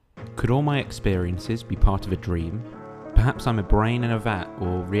Could all my experiences be part of a dream? Perhaps I'm a brain in a vat,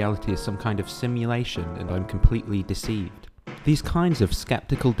 or reality is some kind of simulation and I'm completely deceived. These kinds of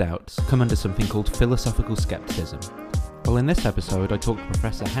skeptical doubts come under something called philosophical skepticism. Well, in this episode I talked to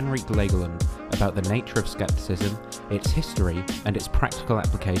Professor Henrik Legerlund about the nature of skepticism, its history and its practical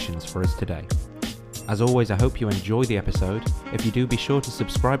applications for us today. As always, I hope you enjoy the episode. If you do, be sure to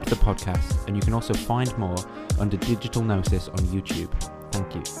subscribe to the podcast, and you can also find more under Digital Gnosis on YouTube.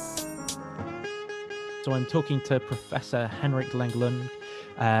 Thank you. So I'm talking to Professor Henrik Legerlund.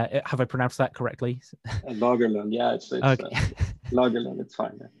 Have I pronounced that correctly? Lagerlund, yeah, it's okay. Lagerlund, it's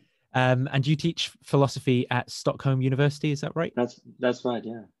fine. Yeah. And you teach philosophy at Stockholm University, is that right? That's right,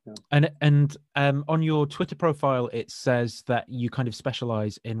 yeah. And on your Twitter profile, it says that you kind of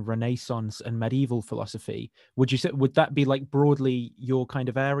specialize in Renaissance and medieval philosophy. Would that be like broadly your kind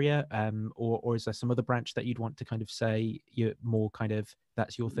of area, or is there some other branch that you'd want to kind of say you're more kind of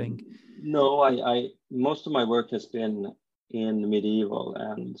that's your thing? No, I most of my work has been in medieval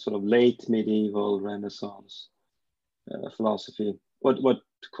and sort of late medieval Renaissance philosophy. What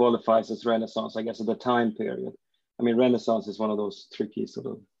qualifies as Renaissance, I guess, at the time period. I mean, Renaissance is one of those tricky sort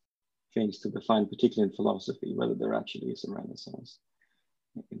of things to define, particularly in philosophy, whether there actually is a Renaissance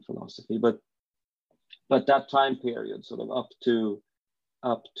in philosophy. But that time period, sort of up to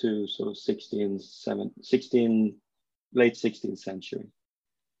sort of late 16th century.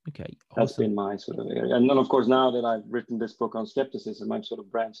 Okay, awesome. That's been my sort of area. And then, of course, now that I've written this book on skepticism, I've sort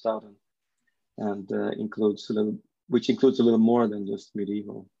of branched out and includes a little more than just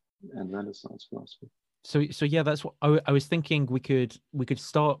medieval and Renaissance philosophy. So yeah, that's what I was thinking. We could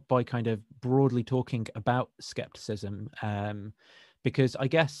start by kind of broadly talking about skepticism, because I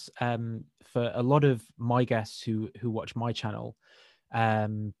guess for a lot of my guests who watch my channel,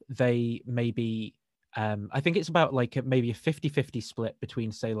 they may be. I think it's about like maybe a 50-50 split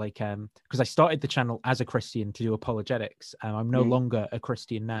between, say, like, because I started the channel as a Christian to do apologetics. I'm no longer a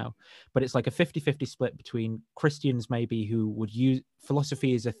Christian now, but it's like a 50-50 split between Christians maybe who would use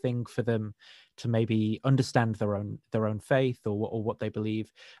philosophy as a thing for them to maybe understand their own faith or what they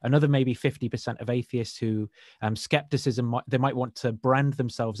believe. Another maybe 50% of atheists who skepticism they might want to brand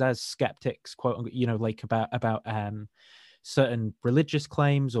themselves as skeptics, quote unquote, you know, like about certain religious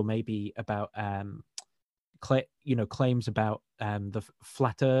claims, or maybe about claims about the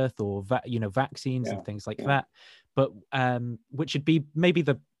flat earth or vaccines and things like that, but which would be maybe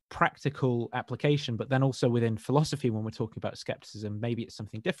the practical application. But then also within philosophy, when we're talking about skepticism, maybe it's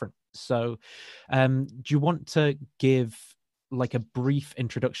something different. So do you want to give like a brief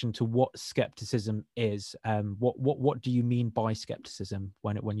introduction to what skepticism is? What do you mean by skepticism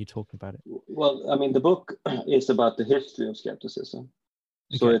when you're talking about it? Well, I mean, the book is about the history of skepticism.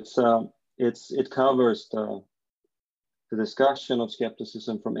 Okay. So it covers the discussion of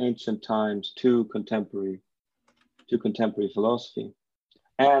skepticism from ancient times to contemporary philosophy.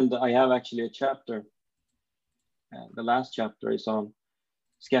 And I have actually a chapter. The last chapter is on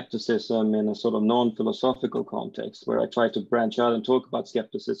skepticism in a sort of non-philosophical context, where I try to branch out and talk about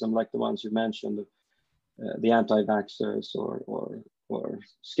skepticism like the ones you mentioned, the anti-vaxxers or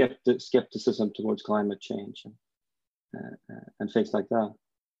skepticism towards climate change and things like that.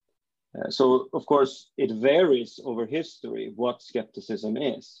 So, of course, it varies over history what skepticism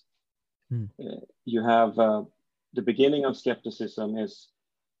is. You have the beginning of skepticism is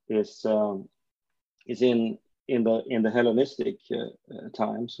in the Hellenistic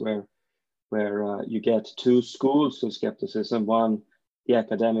times, where you get two schools of skepticism. One, the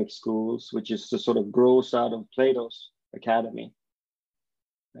academic schools, which is the sort of grows out of Plato's academy.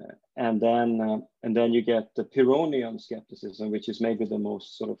 And then you get the Pyrrhonian skepticism, which is maybe the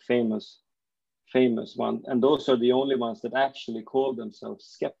most sort of famous one. And those are the only ones that actually call themselves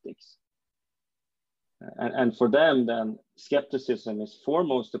skeptics. And for them, then, skepticism is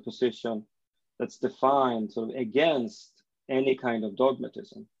foremost a position that's defined sort of against any kind of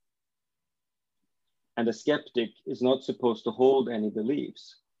dogmatism. And a skeptic is not supposed to hold any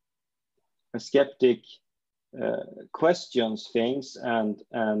beliefs. A skeptic questions things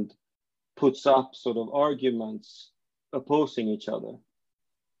and puts up sort of arguments opposing each other.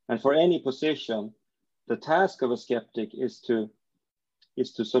 And for any position, the task of a skeptic is to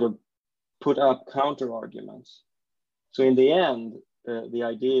sort of put up counter arguments. So in the end, the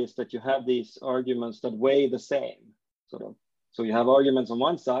idea is that you have these arguments that weigh the same, sort of. So you have arguments on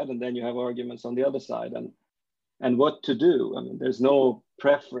one side, and then you have arguments on the other side, and what to do. I mean, there's no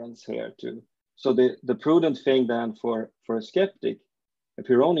preference here to. So the prudent thing then for a skeptic, a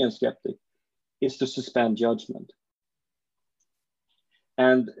Pyrrhonian skeptic, is to suspend judgment.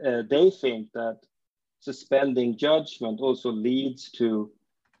 And they think that suspending judgment also leads to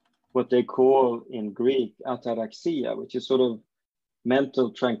what they call in Greek ataraxia, which is sort of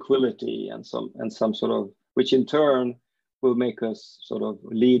mental tranquility and some sort of, which in turn will make us sort of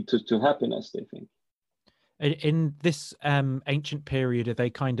lead to happiness, they think. In this ancient period, are they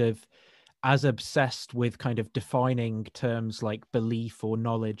kind of as obsessed with kind of defining terms like belief or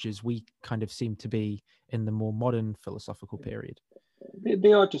knowledge as we kind of seem to be in the more modern philosophical period?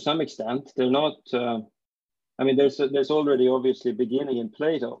 They are to some extent. They're not. I mean, there's already obviously beginning in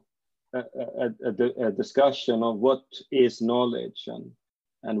Plato a discussion of what is knowledge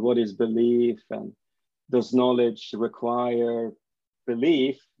and what is belief, and does knowledge require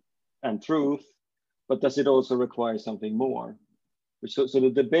belief and truth, but does it also require something more? So the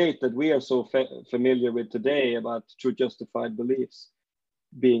debate that we are so familiar with today about true justified beliefs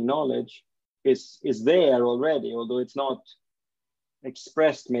being knowledge is there already, although it's not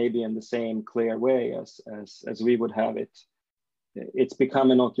expressed maybe in the same clear way as we would have it. It's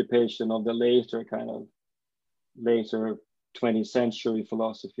become an occupation of the later 20th century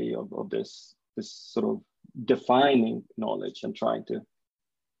philosophy of this sort of defining knowledge and trying to,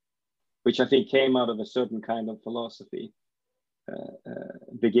 which I think came out of a certain kind of philosophy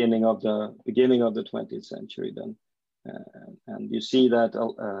beginning of the 20th century then, and you see that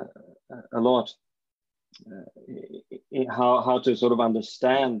a lot in how to sort of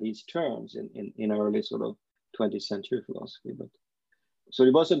understand these terms in early sort of 20th century philosophy. But so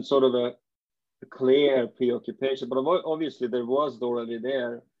it wasn't sort of a clear preoccupation, but obviously there was already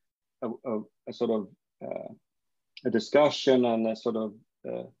there a sort of a discussion and a sort of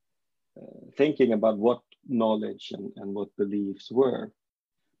thinking about what knowledge and what beliefs were.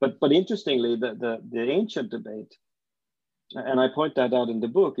 But interestingly, the ancient debate, and I point that out in the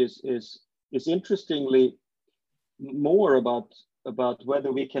book, is interestingly more about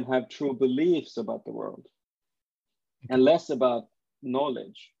whether we can have true beliefs about the world and less about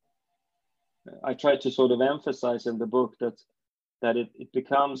knowledge. I try to sort of emphasize in the book that it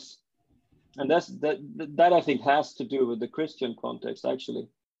becomes, and that I think has to do with the Christian context actually.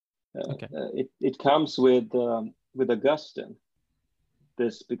 It comes with Augustine.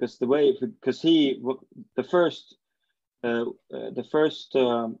 Because the first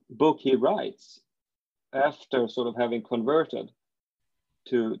book he writes after sort of having converted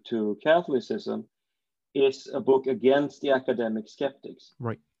to Catholicism is a book against the academic skeptics.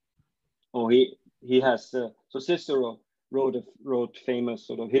 Right. Oh, he has so Cicero wrote famous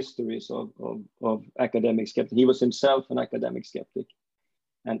sort of histories of academic skeptics. He was himself an academic skeptic,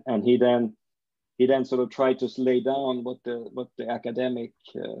 and he then sort of tried to lay down what the academic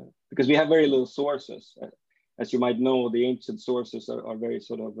because we have very little sources, as you might know. The ancient sources are very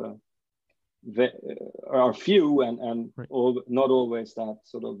sort of are few and right. Not always that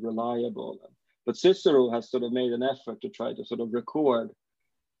sort of reliable. But Cicero has sort of made an effort to try to sort of record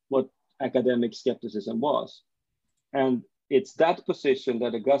what academic skepticism was. And it's that position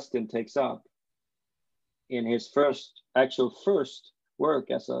that Augustine takes up in his first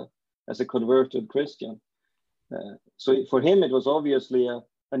work as a converted Christian. So for him, it was obviously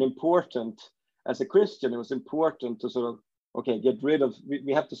an important, as a Christian, it was important to sort of,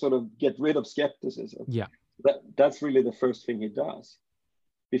 we have to sort of get rid of skepticism. Yeah. That's really the first thing he does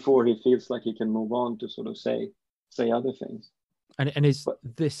before he feels like he can move on to sort of say other things. And is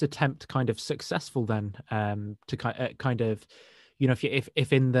this attempt kind of successful then, to kind of, you know,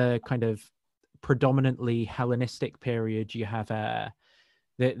 if in the kind of predominantly Hellenistic period you have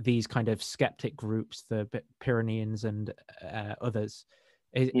these kind of skeptic groups, the Pyreneans and others,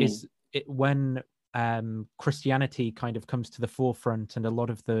 is it when Christianity kind of comes to the forefront and a lot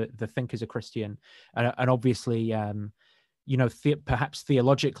of the thinkers are Christian, and obviously you know, perhaps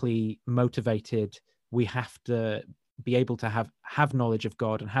theologically motivated, we have to be able to have knowledge of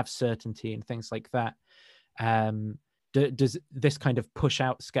God and have certainty and things like that. Does this kind of push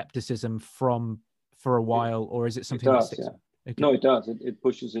out skepticism for a while, or is it something it does, that sticks? Yeah. Okay. No, it does. It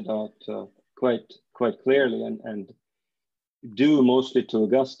pushes it out quite clearly and due mostly to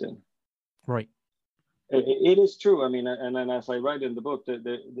Augustine. Right. It is true. I mean, and as I write in the book,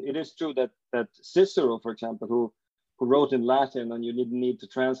 it is true that Cicero, for example, who wrote in Latin, and you didn't need to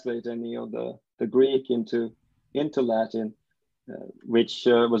translate any of the Greek into Latin, which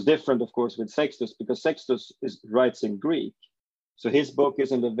was different, of course, with Sextus, because Sextus writes in Greek, so his book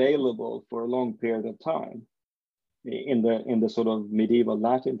isn't available for a long period of time in the sort of medieval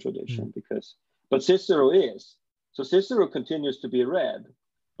Latin tradition, but Cicero is. So Cicero continues to be read,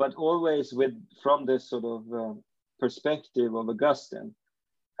 but always from this sort of perspective of Augustine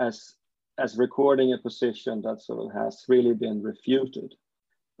as recording a position that sort of has really been refuted,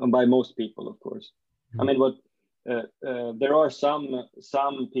 and by most people, of course. I mean, there are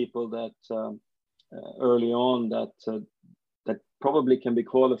some people that early on that probably can be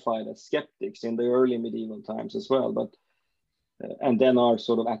qualified as skeptics in the early medieval times as well, but and then are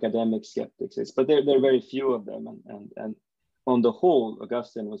sort of academic skeptics. But there are very few of them, and on the whole,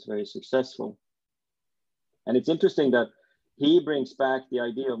 Augustine was very successful. And it's interesting that he brings back the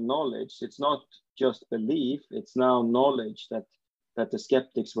idea of knowledge. It's not just belief; it's now knowledge that the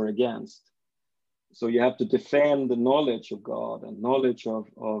skeptics were against. So you have to defend the knowledge of God and knowledge of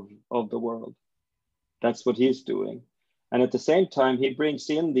the world. That's what he's doing. And at the same time, he brings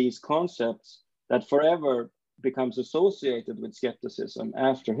in these concepts that forever becomes associated with skepticism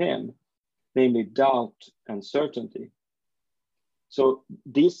after him, namely doubt and certainty. So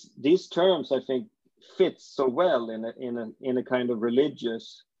these terms, I think, fit so well in a kind of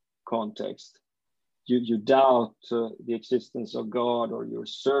religious context. You doubt the existence of God, or you're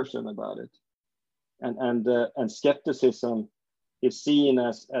certain about it. And skepticism is seen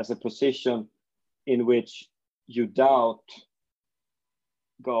as a position in which you doubt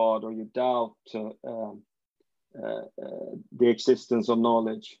God, or you doubt the existence of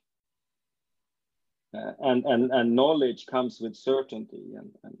knowledge. And knowledge comes with certainty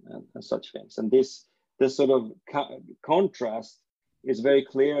and such things. And this sort of contrast is very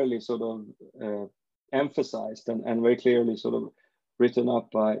clearly sort of emphasized and very clearly sort of written up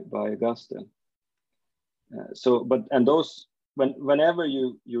by Augustine. Whenever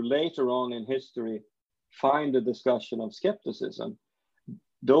you later on in history find a discussion of skepticism,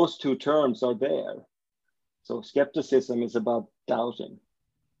 those two terms are there. So skepticism is about doubting,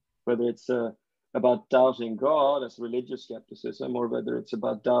 whether it's about doubting God as religious skepticism, or whether it's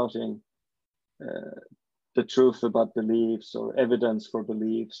about doubting the truth about beliefs, or evidence for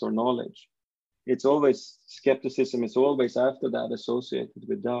beliefs, or knowledge. Skepticism is always after that associated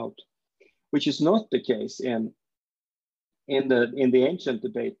with doubt, which is not the case in the ancient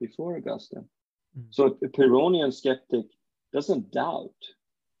debate before Augustine. So a Pyrrhonian skeptic doesn't doubt.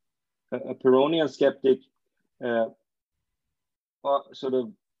 A Pyrrhonian skeptic sort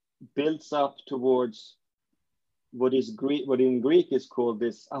of builds up towards what in Greek is called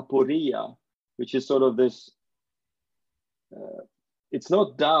this aporia, which is sort of this. It's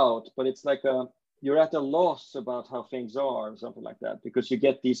not doubt, but it's like you're at a loss about how things are, or something like that, because you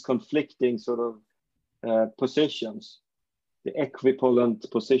get these conflicting sort of positions, the equivalent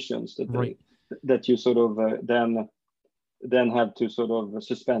positions that you sort of then have to sort of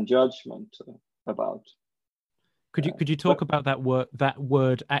suspend judgment about. Could you talk about that word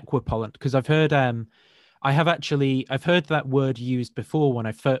equipollent? Because I've heard I've heard that word used before when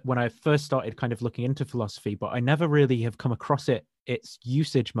I first started kind of looking into philosophy, but I never really have come across its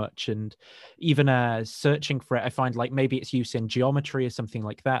usage much. And even searching for it, I find like maybe its use in geometry or something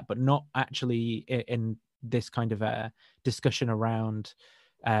like that, but not actually in this kind of discussion around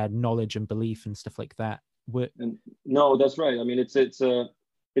knowledge and belief and stuff like that. No, that's right. I mean, it's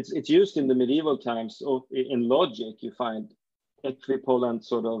used in the medieval times. So in logic, you find equipollent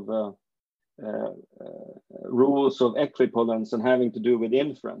sort of rules of equipollence and having to do with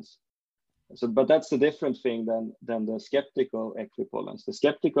inference. So, but that's a different thing than the skeptical equipollence. The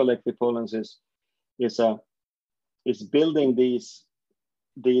skeptical equipollence is building these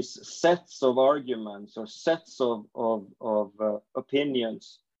sets of arguments or sets of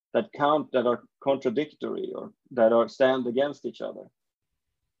opinions that are contradictory or that stand against each other.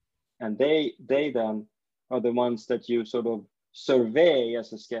 And they then are the ones that you sort of survey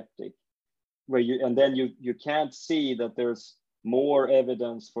as a skeptic, and then you can't see that there's more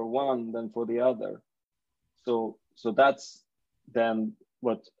evidence for one than for the other. So that's then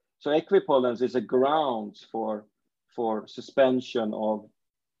so equipollence is a ground for suspension of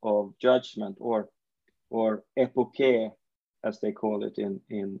judgment, or epoche, as they call it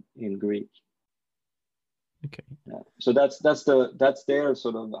in Greek. Okay. Yeah. So that's their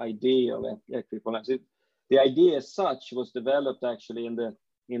sort of idea of equipollence. The idea as such was developed actually in the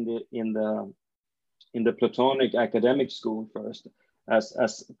Platonic academic school first,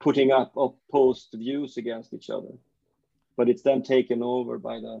 as putting up opposed views against each other, but it's then taken over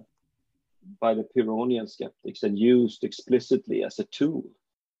by the Pyrrhonian skeptics and used explicitly as a tool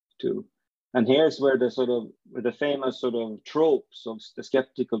to. And here's where the famous sort of tropes of the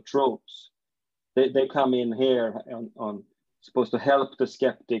skeptical tropes, they come in here on supposed to help the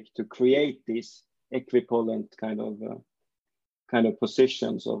skeptic to create these equipollent kind of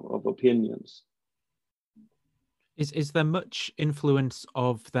positions of opinions. Is there much influence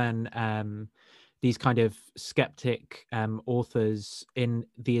of then these kind of skeptic authors in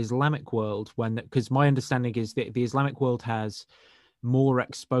the Islamic world? Because my understanding is that the Islamic world has more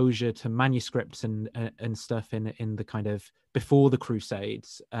exposure to manuscripts and stuff in the kind of before the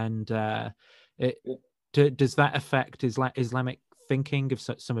Crusades, and does that affect Islamic thinking of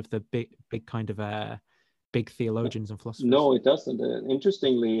some of the big kind of big theologians and philosophers? No, it doesn't.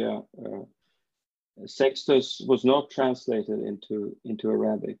 Interestingly, Sextus was not translated into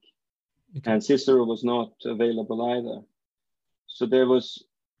Arabic, okay. And Cicero was not available either. So there was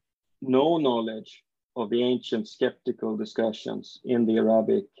no knowledge of the ancient skeptical discussions in the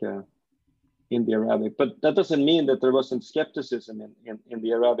Arabic. But that doesn't mean that there wasn't skepticism in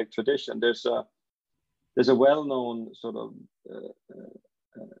the Arabic tradition. There's a well-known sort of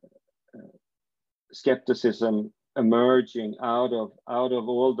skepticism emerging out of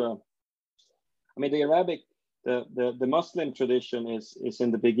all the. I mean, the Arabic, the Muslim tradition is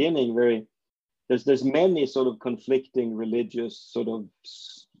in the beginning very. There's many sort of conflicting religious sort of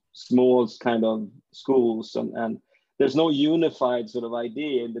small kind of schools, and there's no unified sort of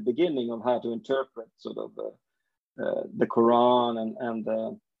idea in the beginning of how to interpret sort of the Quran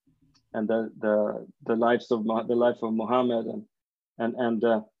and the life of Muhammad and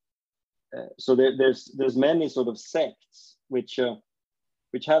so there's many sort of sects which have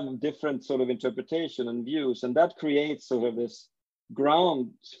different sort of interpretation and views, and that creates sort of this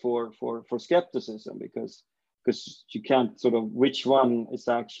ground for skepticism because you can't sort of which one is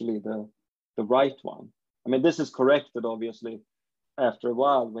actually the right one. I mean, this is corrected obviously after a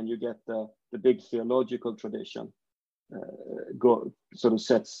while when you get the big theological tradition sort of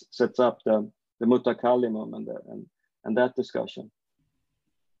sets up the mutakallimum and that discussion.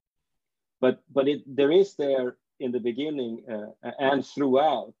 But there is there in the beginning and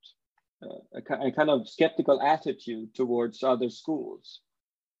throughout a kind of skeptical attitude towards other schools.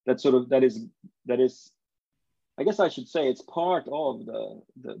 That is I guess I should say it's part of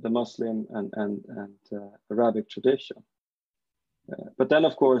the Muslim and Arabic tradition. But then,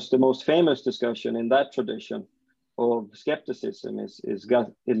 of course, the most famous discussion in that tradition of skepticism is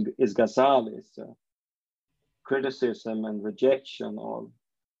Ghazali's criticism and rejection of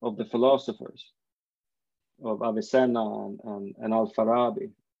the philosophers of Avicenna and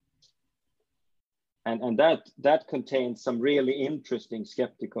Al-Farabi. And that contains some really interesting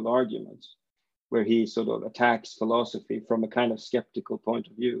skeptical arguments where he sort of attacks philosophy from a kind of skeptical point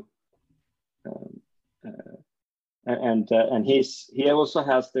of view. And he also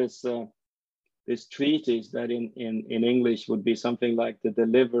has this treatise that in English would be something like The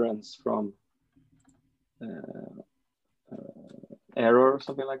Deliverance from Error or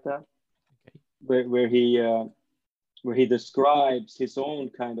something like that, okay. where he describes his own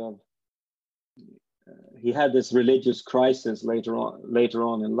kind of he had this religious crisis later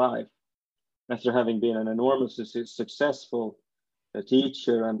on in life after having been an enormously successful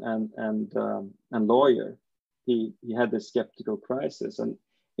teacher and lawyer. He had this skeptical crisis, and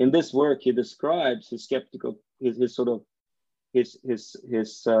in this work he describes his skeptical the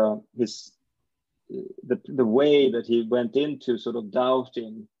way that he went into sort of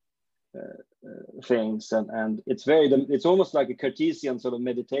doubting things, and it's almost like a Cartesian sort of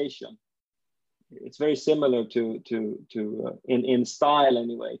meditation. It's very similar to in style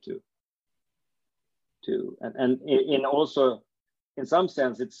anyway and in also in some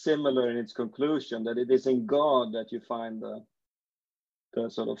sense it's similar in its conclusion that it is in God that you find the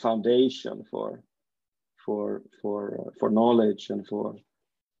sort of foundation for knowledge and for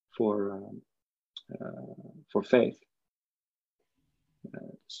faith.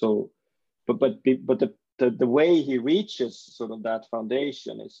 But the way he reaches sort of that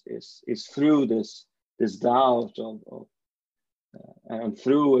foundation is through this doubt of and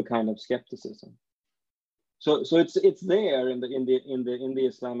through a kind of skepticism. So it's there in the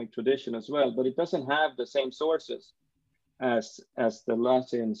Islamic tradition as well, but it doesn't have the same sources as the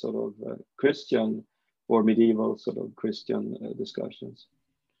Latin sort of Christian or medieval sort of Christian discussions.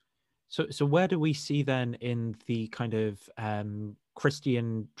 So where do we see then in the kind of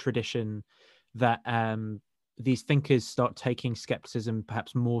Christian tradition that these thinkers start taking skepticism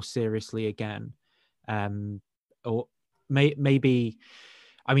perhaps more seriously again, or maybe,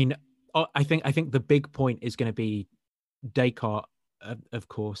 I mean, I think the big point is going to be Descartes, of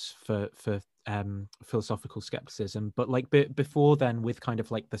course, for philosophical skepticism, but like before then, with kind of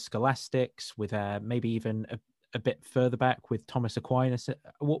like the scholastics, with maybe even a bit further back with Thomas Aquinas.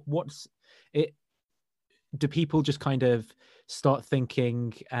 What's it? Do people just kind of start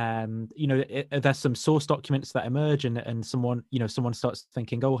thinking, there's some source documents that emerge and someone starts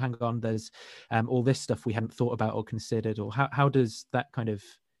thinking, oh, hang on, there's all this stuff we hadn't thought about or considered, or how does that kind of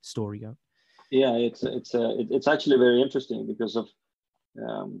story go? Yeah, it's actually very interesting because of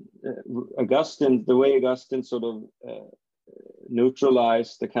Augustine, the way Augustine sort of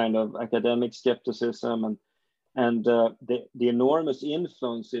neutralize the kind of academic skepticism and the enormous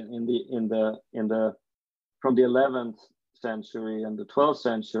influence in the from the 11th century and the 12th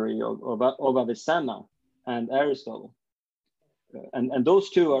century of Avicenna and Aristotle. And those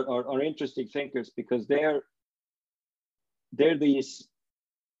two are interesting thinkers because they're these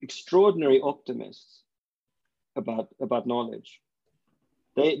extraordinary optimists about knowledge.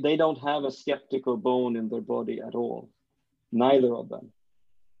 They don't have a skeptical bone in their body at all, neither of them.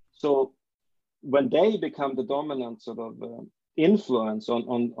 So when they become the dominant sort of influence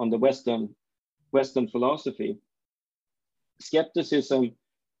on the Western philosophy, skepticism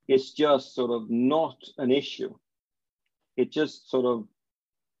is just sort of not an issue. It just sort of,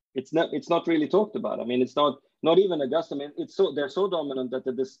 it's not really talked about. I mean, it's not even Augustine. I mean, they're so dominant that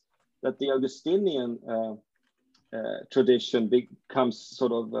the Augustinian tradition becomes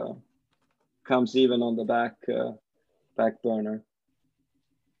sort of comes even on the back burner.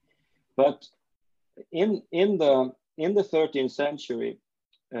 But in the 13th century,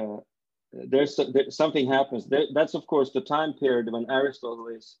 there's something happens. That's of course the time period when Aristotle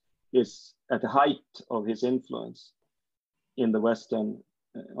is at the height of his influence in the Western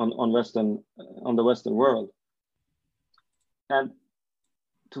on the Western world. And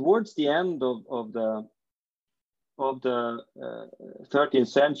towards the end of the 13th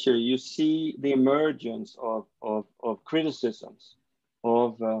century, you see the emergence of criticisms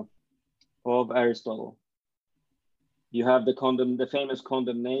of Aristotle. You have the famous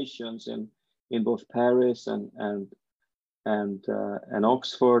condemnations in both Paris and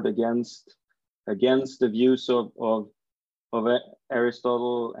Oxford against the views of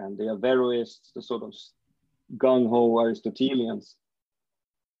Aristotle and the Averroists, the sort of gung-ho Aristotelians.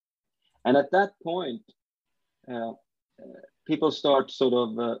 And at that point, people start sort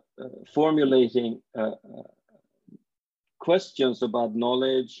of formulating questions about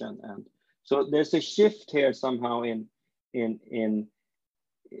knowledge, and so there's a shift here somehow in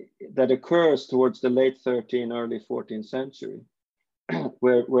that occurs towards the late 13th, early 14th century,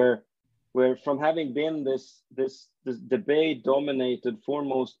 where from having been this debate dominated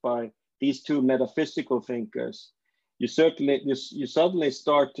foremost by these two metaphysical thinkers, you suddenly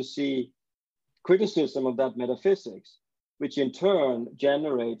start to see criticism of that metaphysics, which in turn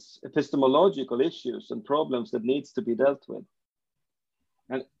generates epistemological issues and problems that needs to be dealt with.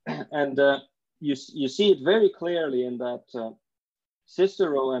 And you see it very clearly in that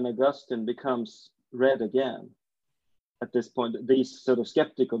Cicero and Augustine becomes red again at this point. These sort of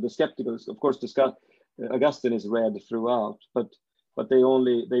the skeptical, of course, Augustine is read throughout, but they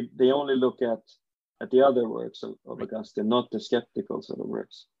only look at the other works of Augustine, not the skeptical sort of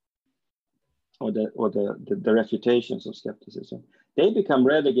works, or the refutations of skepticism. They become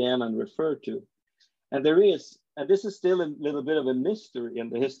read again and referred to, and this is still a little bit of a mystery in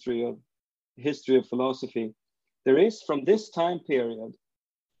the history of philosophy. There is, from this time period,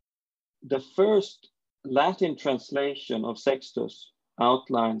 the first Latin translation of Sextus'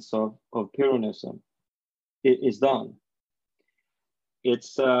 outlines of Pyrrhonism is done.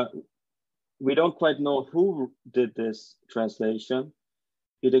 It's we don't quite know who did this translation.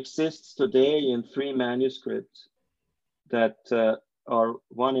 It exists today in 3 manuscripts that are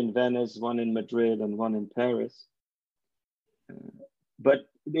one in Venice, one in Madrid, and one in Paris. But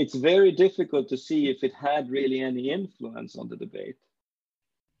it's very difficult to see if it had really any influence on the debate.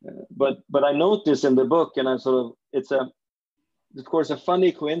 But I note this in the book, and it's of course a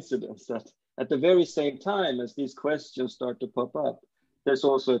funny coincidence that at the very same time as these questions start to pop up, there's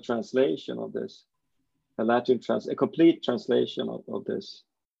also a translation of this, a complete translation of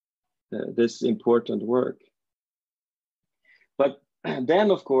this important work. But then,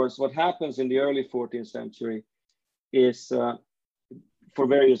 of course, what happens in the early 14th century is, for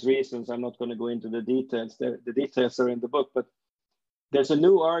various reasons, I'm not going to go into the details. The details are in the book, but there's a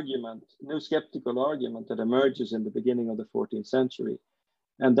new skeptical argument that emerges in the beginning of the 14th century.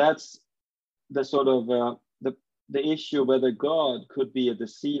 And that's the sort of the issue whether God could be a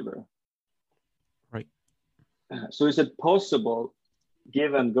deceiver. Right. So is it possible,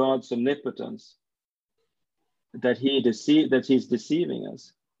 given God's omnipotence, that he's deceiving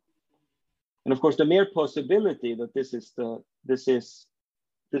us? And of course, the mere possibility that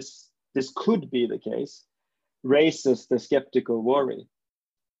this could be the case raises the skeptical worry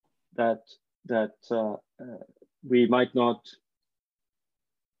that we might not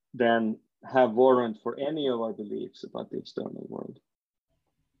then have warrant for any of our beliefs about the external world.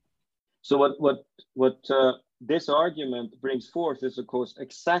 So what this argument brings forth is, of course,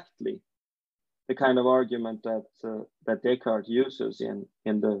 exactly the kind of argument that Descartes uses in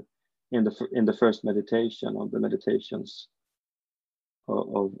the in the first meditation of the meditations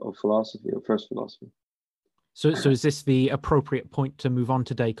of philosophy, or first philosophy. So is this the appropriate point to move on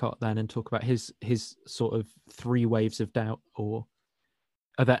to Descartes then and talk about his sort of three waves of doubt, or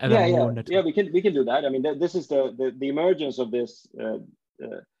are there more? Yeah, we can do that. I mean, this is the emergence of this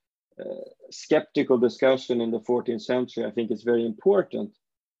skeptical discussion in the 14th century. I think is very important,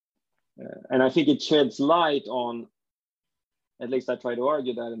 and I think it sheds light on, at least I try to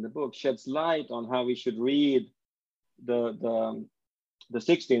argue that in the book, sheds light on how we should read the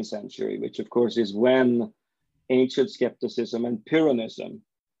 16th century, which of course is when ancient skepticism and Pyrrhonism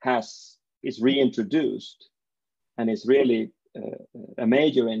is reintroduced, and is really a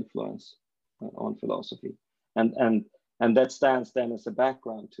major influence on philosophy, and that stands then as a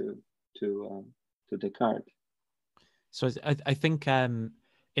background to Descartes. So I think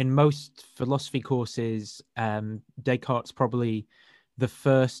in most philosophy courses, Descartes probably the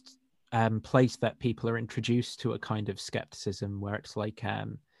first place that people are introduced to a kind of skepticism, where it's like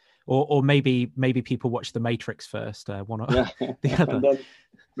or maybe people watch The Matrix first, one or the other. And then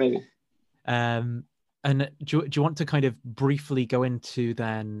maybe. And do you want to kind of briefly go into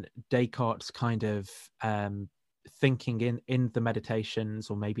then Descartes' kind of thinking in the meditations,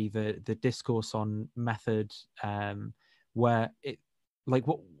 or maybe the discourse on method, where it, like,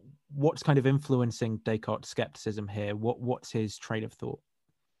 what's kind of influencing Descartes' skepticism here? What's his train of thought?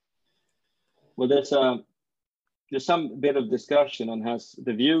 Well, there's some bit of discussion on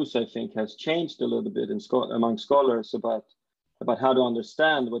the views, I think, has changed a little bit among scholars about how to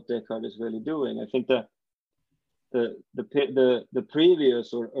understand what Descartes is really doing. I think the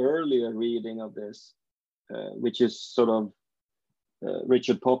previous or earlier reading of this, which is sort of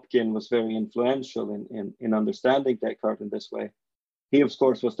Richard Popkin was very influential in understanding Descartes in this way. He, of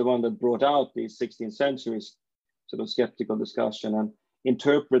course, was the one that brought out these 16th century sort of skeptical discussion and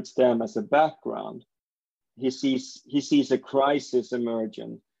interprets them as a background. He sees a crisis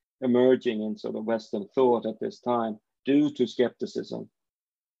emerging in sort of Western thought at this time due to skepticism.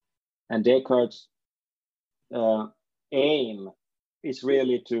 And Descartes' aim is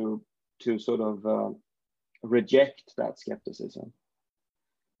really to sort of reject that skepticism.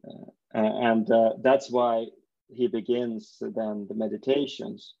 And that's why he begins then the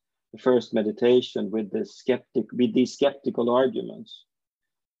meditations, the first meditation, with these skeptical arguments,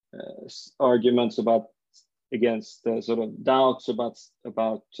 against sort of doubts about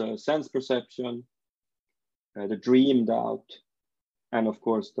sense perception, the dream doubt, and of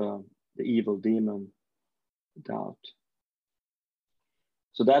course the evil demon doubt.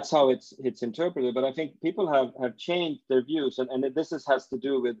 So that's how it's interpreted. But I think people have changed their views, and this has to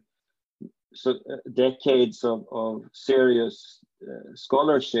do with decades of serious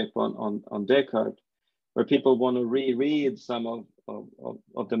scholarship on Descartes, where people want to reread some of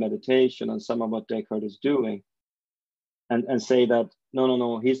the meditation and some of what Descartes is doing, and say that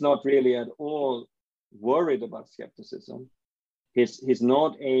no, he's not really at all worried about skepticism. He's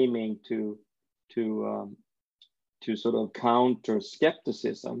not aiming to sort of counter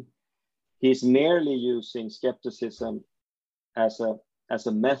skepticism. He's merely using skepticism as a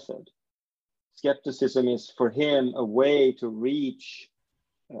method. Skepticism is for him a way to reach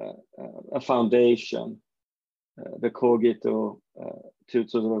a foundation, the cogito, to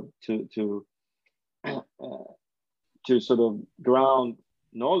sort of ground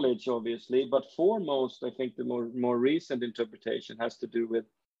knowledge, obviously. But foremost, I think the more recent interpretation has to do with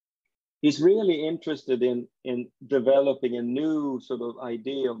he's really interested in developing a new sort of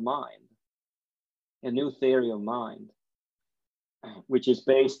idea of mind, a new theory of mind, which is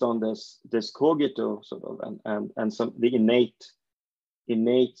based on this cogito sort of and some the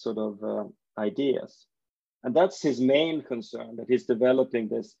innate sort of ideas. And that's his main concern, that he's developing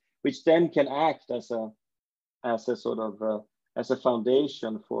this, which then can act as a sort of as a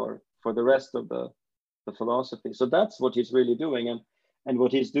foundation for the rest of the philosophy. So that's what he's really doing. And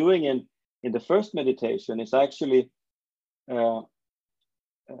what he's doing in the first meditation is actually because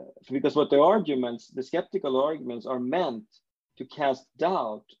what the skeptical arguments are meant to cast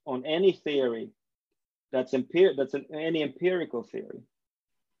doubt on any theory that's any empirical theory.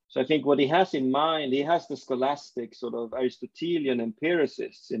 So I think what he has in mind, he has the scholastic sort of Aristotelian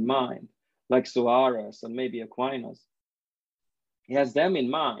empiricists in mind, like Suarez and maybe Aquinas. He has them in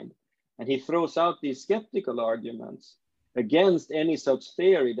mind, and he throws out these skeptical arguments against any such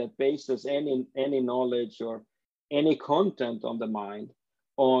theory that bases any knowledge or any content on the mind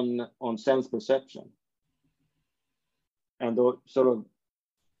on sense perception, and sort of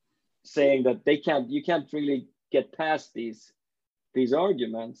saying that you can't really get past these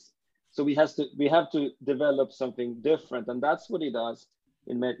arguments. So we have to develop something different, and that's what he does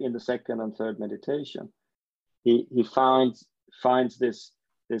in the second and third meditation. He finds this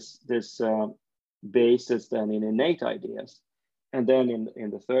basis then in innate ideas, and then in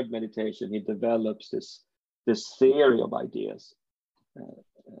the third meditation he develops this theory of ideas,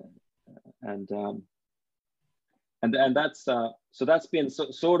 and that's so that's been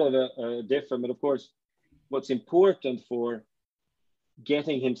sort of a different. But of course, what's important for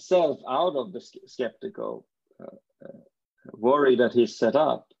getting himself out of the skeptical worry that he's set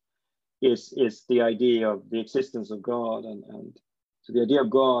up is the idea of the existence of God, and so the idea of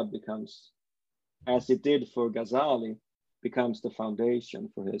God becomes, as it did for Ghazali, becomes the foundation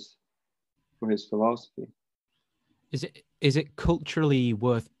for his philosophy. Is it culturally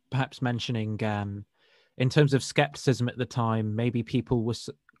worth perhaps mentioning, in terms of skepticism at the time, maybe people were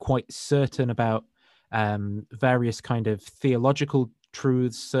quite certain about various kind of theological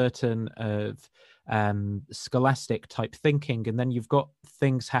truths, certain of scholastic type thinking, and then you've got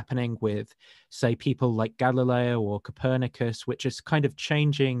things happening with, say, people like Galileo or Copernicus, which is kind of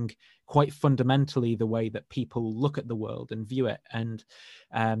changing quite fundamentally the way that people look at the world and view it. And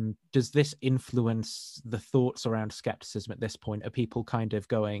does this influence the thoughts around skepticism at this point? Are people kind of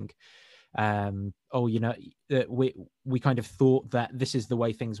going, oh, you know, we kind of thought that this is the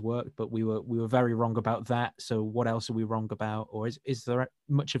way things work, but we were very wrong about that, so what else are we wrong about? Or is there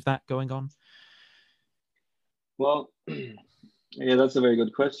much of that going on? Well, yeah, that's a very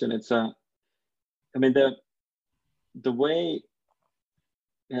good question. It's I mean, the way,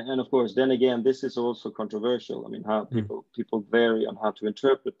 and of course, then again, this is also controversial. I mean, how people vary on how to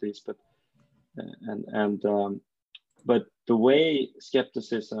interpret these, but but the way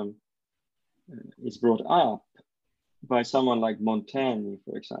skepticism is brought up by someone like Montaigne,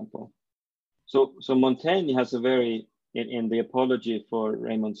 for example. So Montaigne has a very, in the Apology for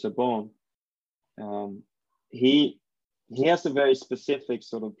Raymond Sebon, he has a very specific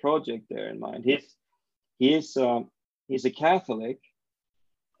sort of project there in mind. He's a Catholic,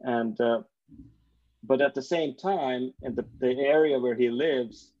 and but at the same time, in the area where he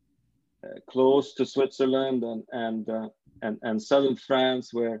lives, close to Switzerland and southern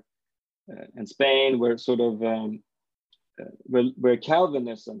France, and Spain, where sort of where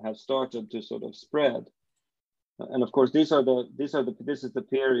Calvinism has started to sort of spread, and of course this is the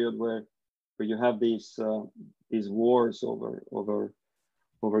period where you have these wars over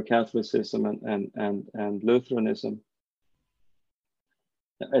Catholicism and Lutheranism,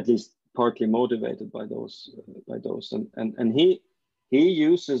 at least partly motivated by those, and he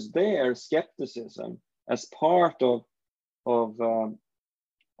uses their skepticism as part of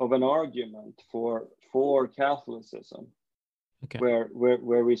an argument for Catholicism, okay.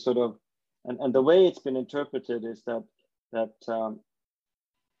 where we sort of, and the way it's been interpreted is that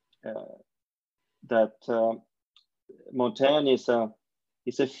Montaigne is a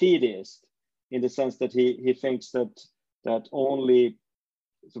fideist, in the sense that he thinks that only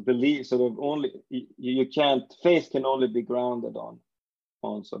to believe, sort of only you can't, faith can only be grounded on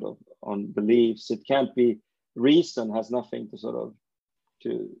beliefs. It can't be, reason has nothing to sort of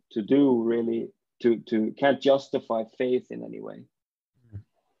to do really, can't justify faith in any way.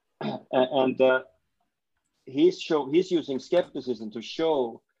 And he's using skepticism to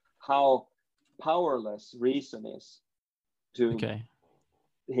show how powerless reason is to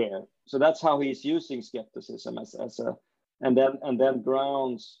here. So that's how he's using skepticism as a, and then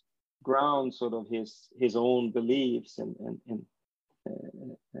grounds sort of his own beliefs in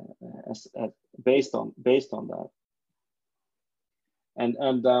as based on that. And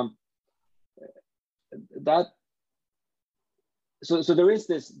that, so there is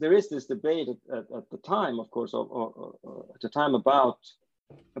this debate at the time, of course, or at the time about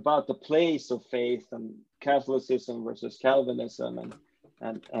the place of faith and Catholicism versus Calvinism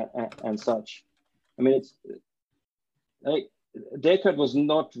and such. I mean, Descartes was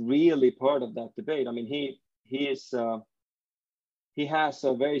not really part of that debate. I mean, he has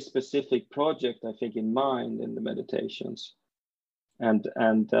a very specific project, I think, in mind in the Meditations. And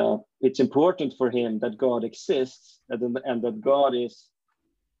it's important for him that God exists, and that God is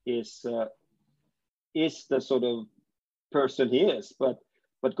the sort of person he is, but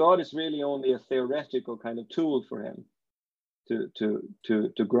God is really only a theoretical kind of tool for him to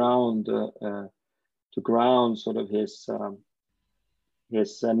ground sort of his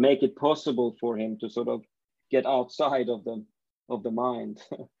make it possible for him to sort of get outside of the mind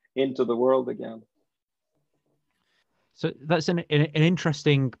into the world again. So that's an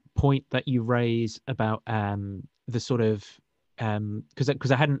interesting point that you raise about the sort of,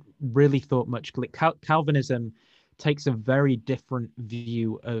 because I hadn't really thought much. Calvinism takes a very different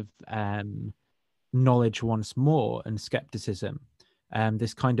view of knowledge once more, and skepticism.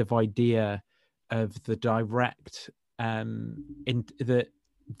 this kind of idea of the direct in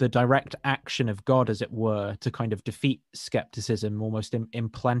the direct action of God, as it were, to kind of defeat skepticism, almost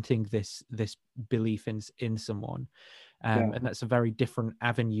implanting this belief in someone. And that's a very different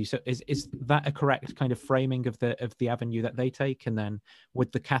avenue. So is that a correct kind of framing of the avenue that they take? And then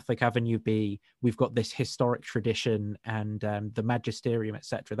would the Catholic avenue be, we've got this historic tradition and the magisterium,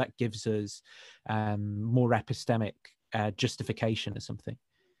 etc., that gives us more epistemic justification or something?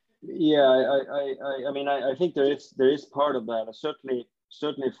 Yeah, I mean, I think there is part of that.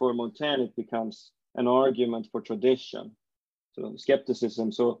 Certainly for Montaigne, it becomes an argument for tradition, so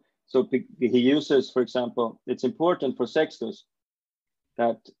skepticism. So he uses, for example, it's important for Sextus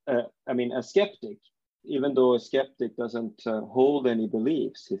that, I mean, a skeptic, even though a skeptic doesn't hold any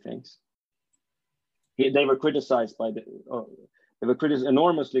beliefs, he thinks, they were criticized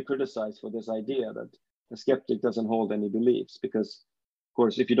enormously criticized for this idea that a skeptic doesn't hold any beliefs, because, of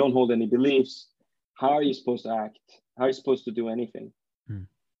course, if you don't hold any beliefs, how are you supposed to act? How are you supposed to do anything?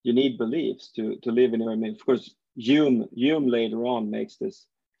 You need beliefs to live in. I mean, of course, Hume later on makes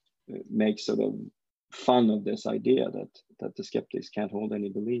sort of fun of this idea that the skeptics can't hold any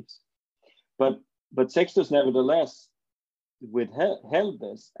beliefs. But Sextus nevertheless held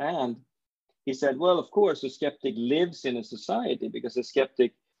this, and he said, well, of course, a skeptic lives in a society, because a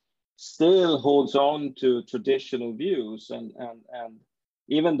skeptic still holds on to traditional views, and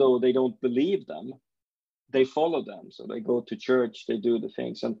even though they don't believe them, they follow them. So they go to church, they do the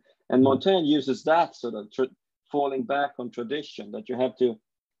things. And Montaigne uses that sort of falling back on tradition, that you have to,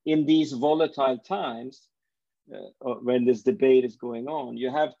 in these volatile times, when this debate is going on, you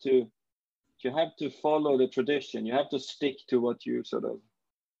have to follow the tradition. You have to stick to what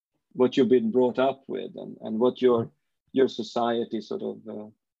you've been brought up with, and what your society sort of,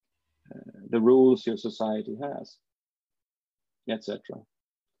 the rules your society has, etc.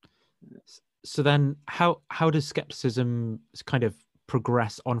 So then how does skepticism kind of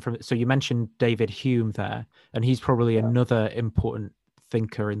progress on from it? So you mentioned David Hume there, and he's probably another important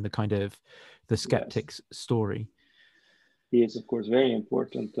thinker in the kind of the skeptics story. He is, of course, very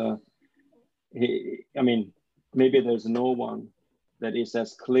important. I mean, maybe there's no one that is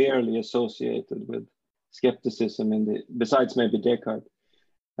as clearly associated with skepticism besides maybe Descartes,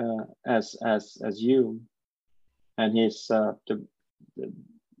 as Hume, and his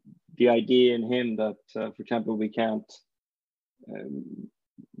the idea in him that, for example, we can't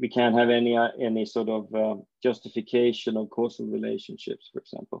have any sort of justification of causal relationships. For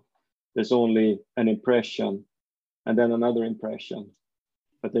example, there's only an impression and then another impression,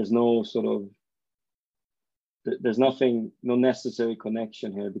 but there's no sort of, there's nothing, no necessary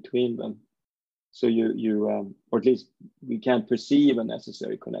connection here between them. So or at least we can't perceive a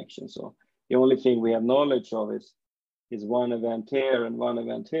necessary connection. So the only thing we have knowledge of is one event here and one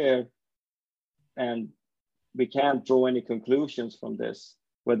event here, and we can't draw any conclusions from this,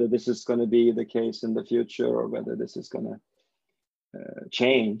 whether this is going to be the case in the future or whether this is going to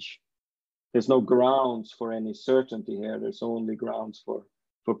change. There's no grounds for any certainty here. There's only grounds for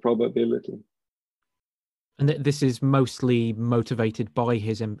probability. And this is mostly motivated by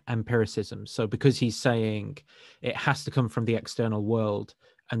his empiricism. So because he's saying it has to come from the external world,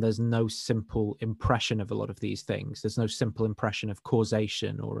 and there's no simple impression of a lot of these things. There's no simple impression of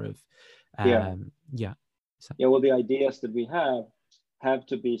causation or of, well, the ideas that we have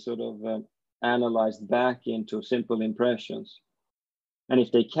to be sort of analyzed back into simple impressions. And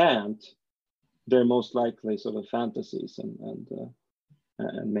if they can't, they're most likely sort of fantasies and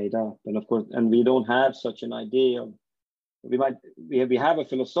made up. And of course, and we don't have such an idea of, we have a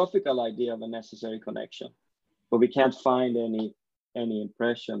philosophical idea of a necessary connection, but we can't find any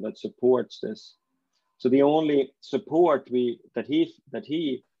impression that supports this. So the only support that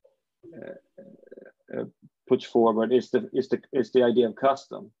he puts forward is the idea of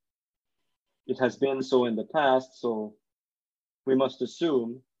custom. It has been so in the past, so we must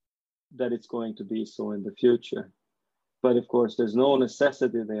assume that it's going to be so in the future. But of course, there's no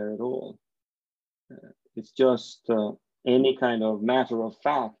necessity there at all. It's just any kind of matter of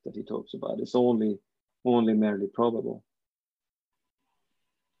fact that he talks about. It's only merely probable.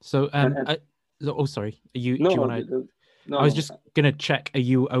 So, sorry. Do you want to? No, I was just going to check. Are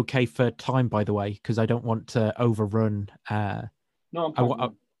you okay for time, by the way? Because I don't want to overrun. No, I'm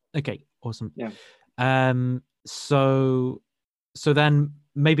fine. Okay, awesome. Yeah. So then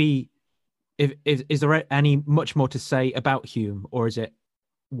maybe, is there any much more to say about Hume, or is it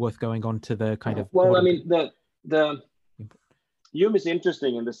worth going on to the kind of? Well, I mean, the Hume is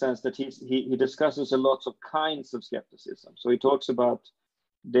interesting in the sense that he discusses a lot of kinds of skepticism. So he talks about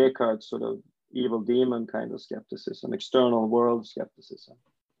Descartes' sort of evil demon kind of skepticism, external world skepticism.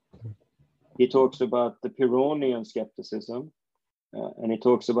 He talks about the Pyrrhonian skepticism, and he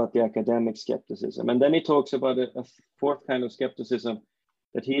talks about the academic skepticism. And then he talks about a fourth kind of skepticism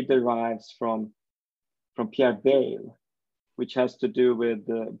that he derives from Pierre Bayle, which has to do with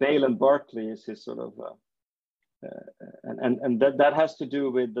Bayle and Berkeley is his sort of, and that has to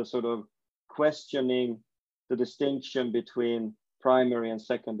do with the sort of questioning the distinction between primary and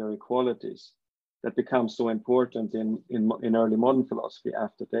secondary qualities that becomes so important in early modern philosophy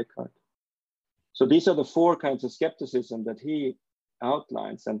after Descartes. So these are the four kinds of skepticism that he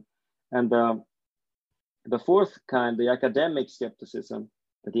outlines, and the fourth kind, the academic skepticism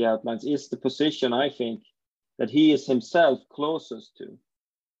that he outlines, is the position, I think, that he is himself closest to.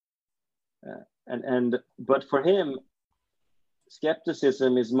 But for him,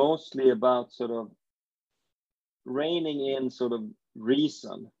 skepticism is mostly about sort of reining in sort of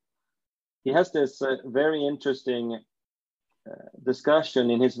reason. He has this very interesting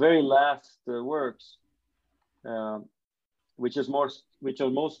discussion in his very last works, which are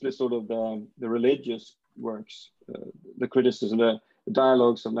mostly sort of the religious works, the criticism, the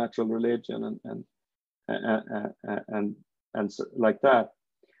dialogues of natural religion, and so, like that.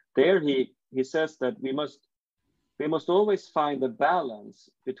 There he says that we must always find a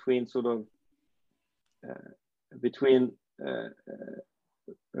balance between sort of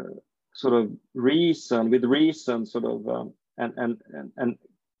sort of reason sort of and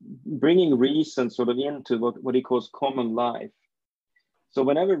bringing reason sort of into what he calls common life. So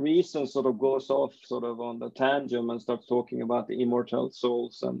whenever reason sort of goes off sort of on the tangent and starts talking about the immortal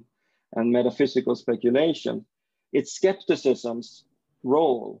souls and metaphysical speculation, it's skepticism's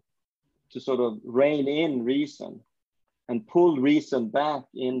role to sort of rein in reason and pull reason back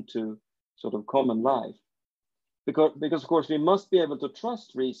into sort of common life. Because of course we must be able to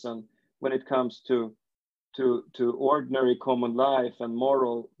trust reason when it comes to ordinary common life and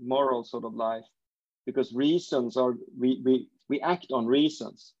moral sort of life, because reasons are, we act on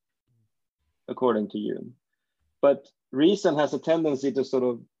reasons, according to Hume. But reason has a tendency to sort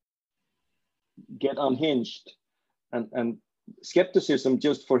of get unhinged, and skepticism,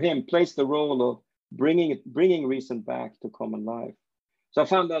 just for him, plays the role of bringing reason back to common life. So I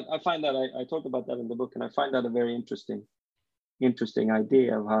find that I talk about that in the book, and I find that a very interesting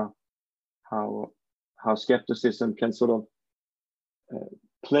idea of how skepticism can sort of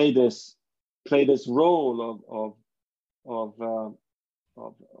play this role of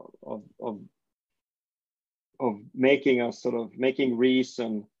making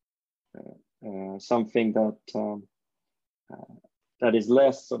reason something that is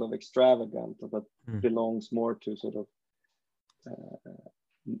less sort of extravagant, but belongs more to sort of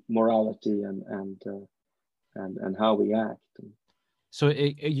morality and how we act. So are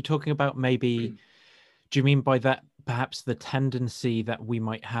you talking about maybe, do you mean by that perhaps the tendency that we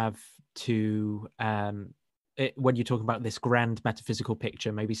might have to, when you're talking about this grand metaphysical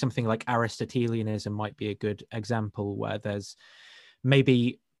picture, maybe something like Aristotelianism might be a good example, where there's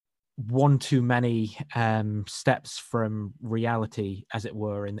maybe one too many steps from reality, as it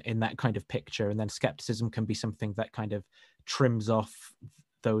were, in that kind of picture, and then skepticism can be something that kind of trims off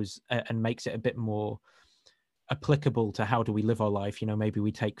those and makes it a bit more applicable to how do we live our life. You know, maybe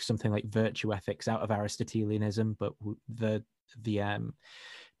we take something like virtue ethics out of Aristotelianism, but the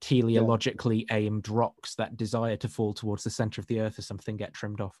teleologically aimed rocks that desire to fall towards the center of the earth or something get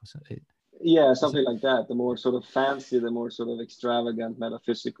trimmed off. Yeah, something like that. The more sort of fancy, the more sort of extravagant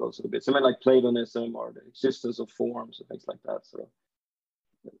metaphysical sort of bit. Something like Platonism or the existence of forms and things like that. So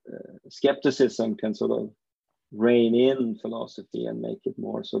skepticism can sort of rein in philosophy and make it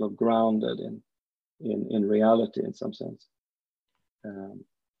more sort of grounded in reality in some sense.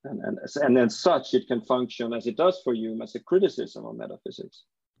 And as such, it can function as it does for Hume as a criticism of metaphysics.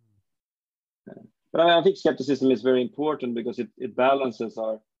 But I think skepticism is very important because it balances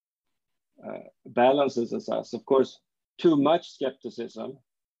us. Of course, too much skepticism,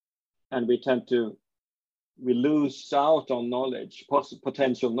 and we lose out on knowledge,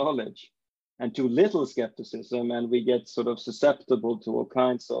 potential knowledge, and too little skepticism, and we get sort of susceptible to all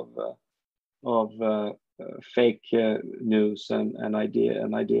kinds of fake news and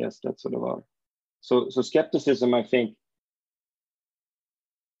ideas that sort of are. So skepticism, I think,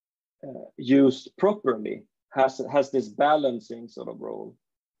 used properly, has this balancing sort of role,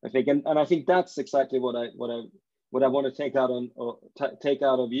 I think, and I think that's exactly what I want to take out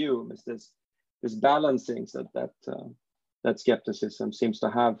of Hume, is this balancing that skepticism seems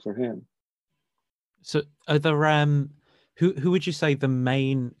to have for him. So are there who would you say the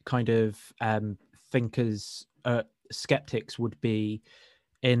main kind of thinkers, skeptics would be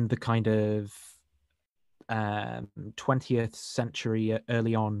in the kind of 20th century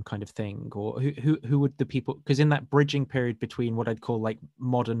early on kind of thing, or who would the people, because in that bridging period between what I'd call like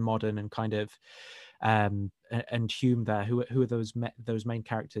modern and kind of and Hume there, who are those main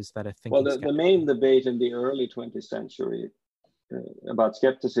characters that are thinking? Well, the main debate in the early 20th century about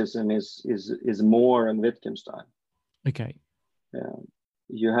skepticism is More and Wittgenstein. Okay.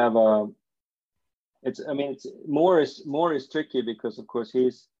 You have a More is tricky because of course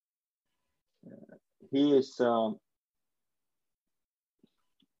he is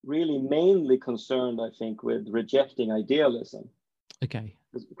really mainly concerned, I think, with rejecting idealism. Okay.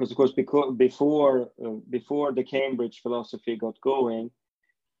 Because of course, before the Cambridge philosophy got going,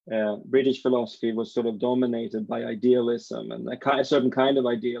 British philosophy was sort of dominated by idealism, and a certain kind of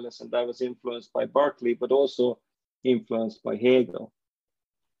idealism that was influenced by Berkeley, but also influenced by Hegel.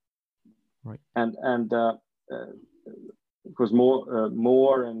 Right. And of course,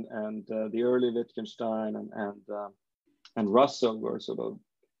 More and the early Wittgenstein and Russell were sort of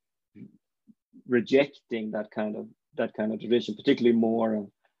rejecting that kind of tradition, particularly More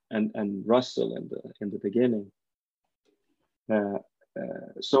and Russell in the beginning. But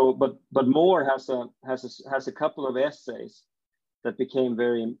More has a couple of essays that became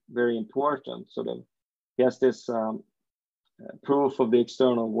very, very important. Sort of, he has this proof of the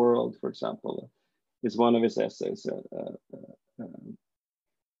external world, for example, is one of his essays,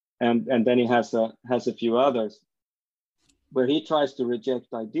 and then he has a few others where he tries to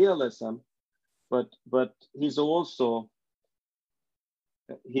reject idealism, but he's also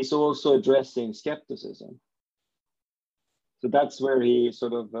addressing skepticism. So that's where he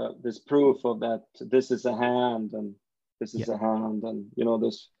sort of this proof of that this is a hand and this is a hand, and you know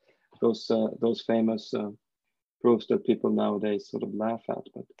those famous proofs that people nowadays sort of laugh at,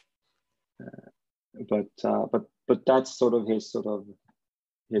 but that's sort of his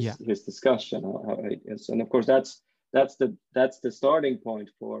discussion how it is. And of course that's the starting point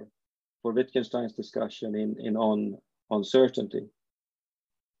for Wittgenstein's discussion in on certainty.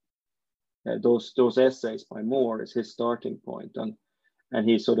 Those essays by More is his starting point, and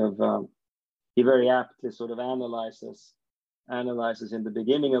he sort of he very aptly sort of analyzes in the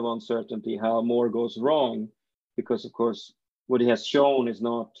beginning of uncertainty how More goes wrong, because of course what he has shown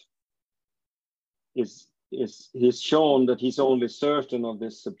he's shown that he's only certain of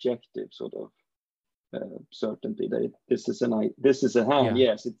this subjective sort of certainty, that this is a hand.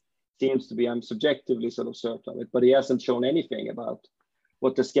 Yes, it seems to be, I'm subjectively sort of certain of it, but he hasn't shown anything about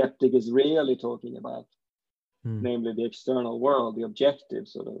what the skeptic is really talking about, namely the external world, the objective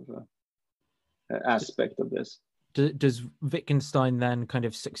sort of aspect of this. Does Wittgenstein then kind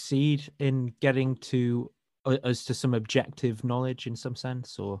of succeed in getting to us to some objective knowledge in some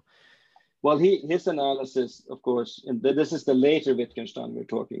sense, or? Well, his analysis, of course, and this is the later Wittgenstein we're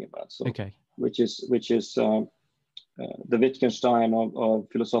talking about. So, okay, which is the Wittgenstein of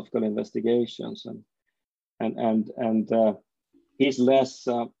philosophical investigations, and he's less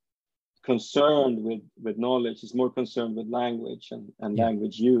concerned with knowledge. He's more concerned with language and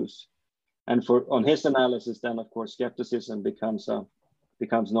language use. And on his analysis, then of course skepticism becomes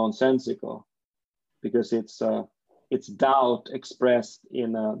nonsensical, because it's doubt expressed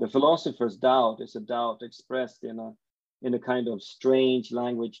in the philosopher's doubt is a doubt expressed in a kind of strange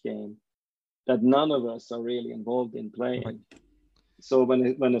language game that none of us are really involved in playing. Right. So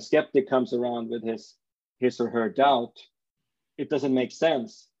when a skeptic comes around with his or her doubt, it doesn't make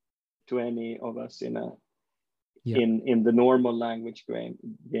sense to any of us in the normal language game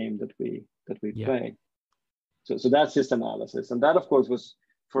that we play. So that's his analysis, and that of course was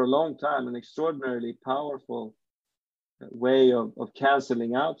for a long time an extraordinarily powerful way of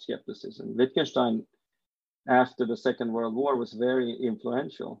canceling out skepticism. Wittgenstein, after the Second World War, was very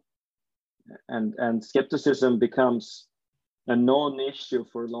influential, and skepticism becomes a non-issue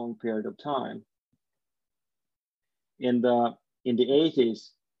for a long period of time. In the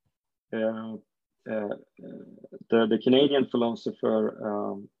 80s, the Canadian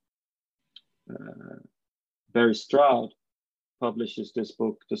philosopher Barry Stroud publishes this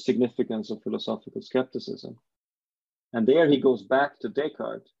book, The Significance of Philosophical Skepticism. And there he goes back to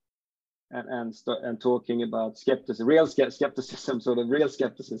Descartes and talking about skepticism, real skepticism, sort of real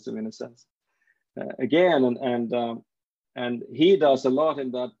skepticism in a sense. Again, and he does a lot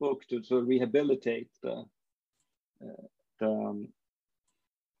in that book to sort of rehabilitate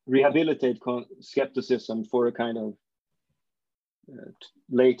skepticism for a kind of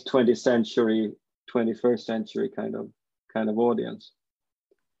late 20th century, 21st century kind of audience.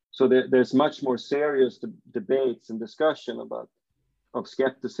 So there's much more serious debates and discussion of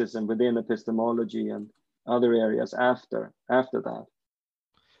skepticism within epistemology and other areas after that.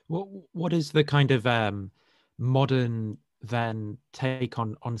 What is the kind of modern then take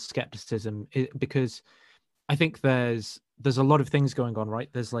on skepticism? Because I think there's a lot of things going on, right?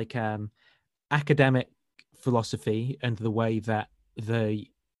 There's like academic philosophy and the way that the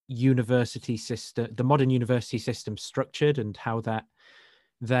university system, the modern university system, structured, and how that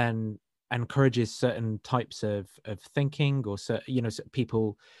then encourages certain types of thinking, or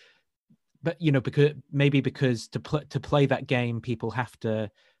people. But because to play that game, people have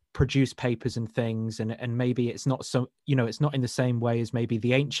to produce papers and things, and maybe it's not so, it's not in the same way as maybe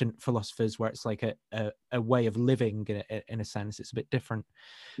the ancient philosophers, where it's like a way of living in a sense. It's a bit different.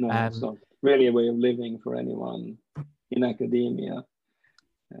 No, it's not really a way of living for anyone in academia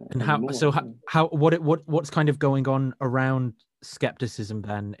And anymore. what's kind of going on around skepticism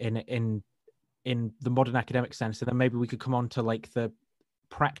then in the modern academic sense? And then maybe we could come on to like the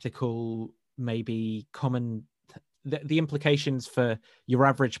practical, maybe common, the implications for your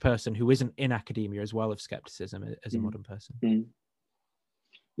average person who isn't in academia as well of skepticism as a modern person.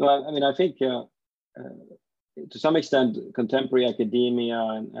 No, I mean, I think to some extent contemporary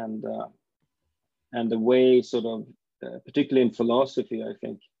academia and the way sort of particularly in philosophy, I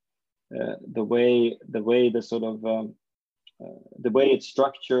think the way the sort of the way it's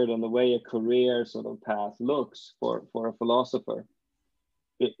structured and the way a career sort of path looks for a philosopher,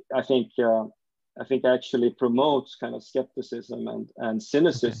 I think actually promotes kind of skepticism and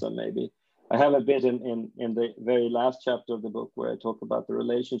cynicism. Okay. Maybe I have a bit in the very last chapter of the book where I talk about the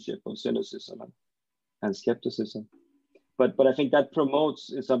relationship of cynicism and skepticism, but I think that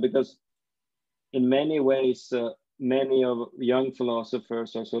promotes some, because in many ways many of young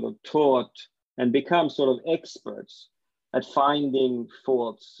philosophers are sort of taught and become sort of experts at finding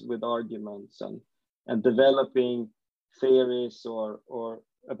faults with arguments and developing theories or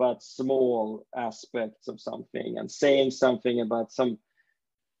about small aspects of something and saying something about some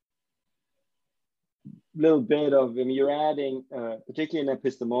little bit of, I mean, you're adding, particularly in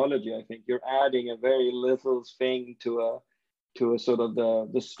epistemology, I think you're adding a very little thing to a sort of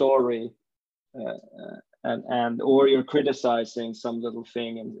the story, and or you're criticizing some little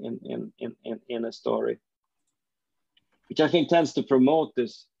thing in a story, which I think tends to promote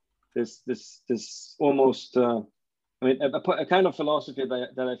this almost I mean, a kind of philosophy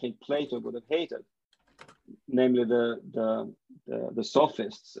that I think Plato would have hated, namely the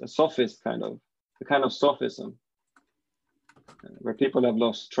sophists, a sophist kind of, the kind of sophism, where people have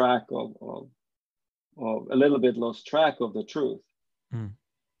lost track of a little bit lost track of the truth, and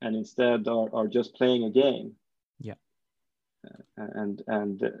instead are just playing a game. Yeah.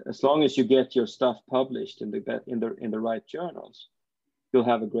 And as long as you get your stuff published in the right journals, you'll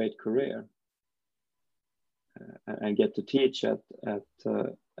have a great career. And get to teach at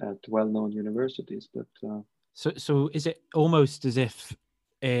well-known universities. But so is it almost as if,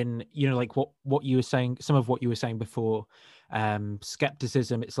 in like what you were saying, some of what you were saying before,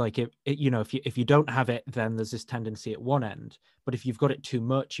 skepticism, it's like if you don't have it, then there's this tendency at one end, but if you've got it too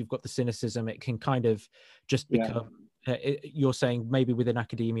much, you've got the cynicism, it can kind of just become you're saying maybe within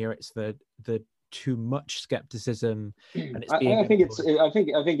academia it's the too much skepticism, and it's being I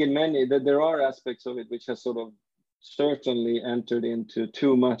think in many that there are aspects of it which has sort of certainly entered into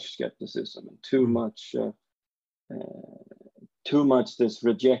too much skepticism and too much this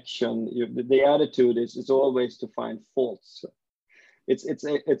rejection. The attitude is always to find faults. It's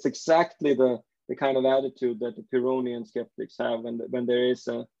exactly the kind of attitude that the Pyrrhonian skeptics have when there is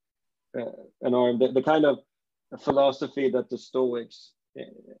the kind of philosophy that the Stoics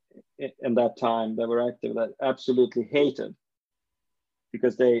in that time that were active that absolutely hated,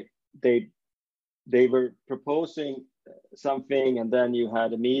 because they were proposing something and then you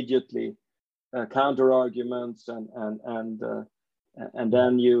had immediately counter arguments and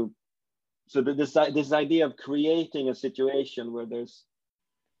then you, so this idea of creating a situation where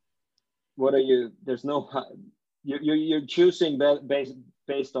you're choosing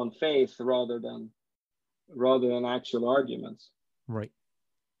based on faith rather than actual arguments. Right.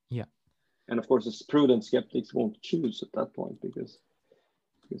 Yeah. And of course, the prudent skeptics won't choose at that point because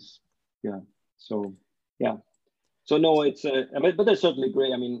So no, it's but there's certainly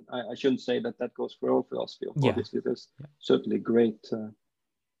great. I mean, I shouldn't say that goes for all philosophy. Obviously, there's certainly great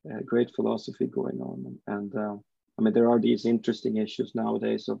philosophy going on, and I mean, there are these interesting issues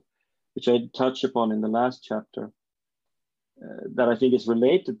nowadays which I touch upon in the last chapter that I think is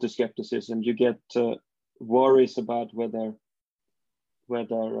related to skepticism. You get worries about whether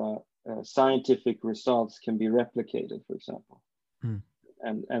scientific results can be replicated, for example,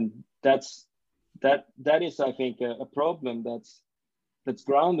 and that is, I think, a problem that's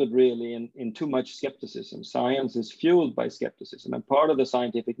grounded really in too much skepticism. Science is fueled by skepticism, and part of the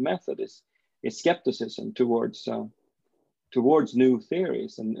scientific method is skepticism towards new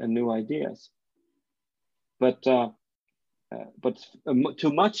theories and new ideas. But too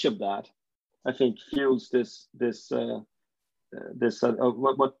much of that, I think, fuels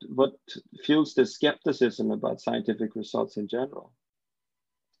what fuels this skepticism about scientific results in general.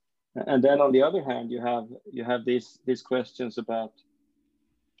 And then on the other hand, you have these questions about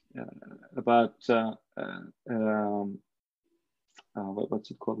what's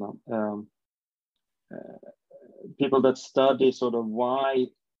it called now? People that study sort of why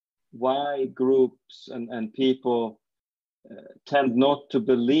groups and people tend not to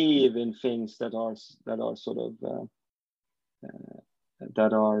believe in things that are sort of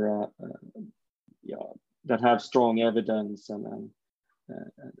that have strong evidence, and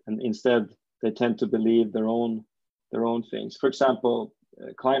instead they tend to believe their own things. For example,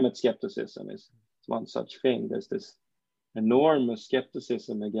 climate skepticism is one such thing. There's this enormous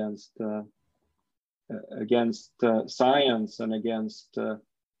skepticism against science and against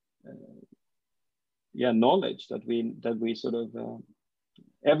knowledge that we sort of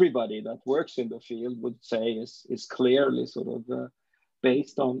everybody that works in the field would say is clearly sort of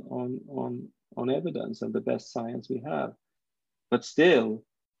based on evidence and the best science we have, but still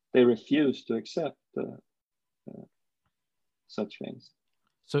they refuse to accept such things.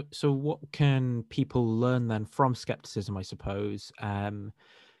 So what can people learn then from skepticism, I suppose?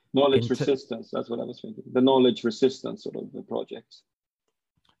 Knowledge resistance, that's what I was thinking. The knowledge resistance sort of the projects.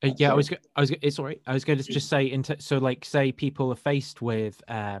 I was going to just say, so like, say people are faced with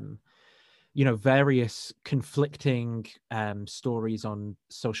various conflicting stories on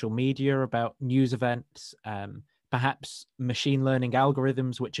social media about news events, perhaps machine learning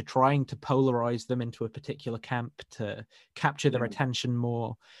algorithms which are trying to polarize them into a particular camp to capture their attention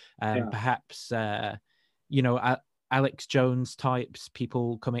more. Perhaps Alex Jones types,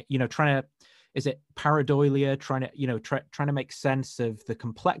 people coming, trying to, is it pareidolia, trying to make sense of the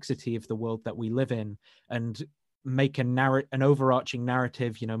complexity of the world that we live in and make an overarching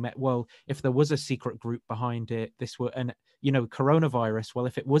narrative, well, if there was a secret group behind it, this would, and coronavirus, well,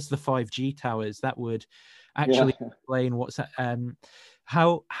 if it was the 5G towers, that would actually explain what's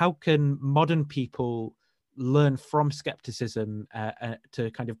how can modern people learn from skepticism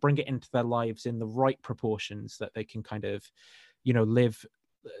to kind of bring it into their lives in the right proportions, that they can kind of live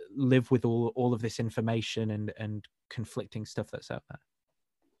with all of this information and conflicting stuff that's out there?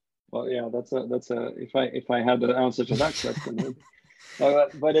 Well, yeah, that's a if I had the answer to that question,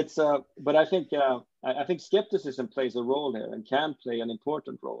 but I think skepticism plays a role here and can play an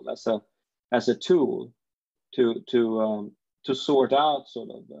important role as a tool to sort out sort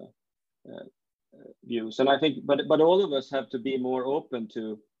of views. And I think, but all of us have to be more open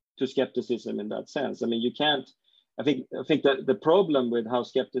to skepticism in that sense. I mean, you can't. I think that the problem with how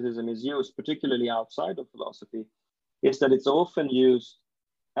skepticism is used, particularly outside of philosophy, is that it's often used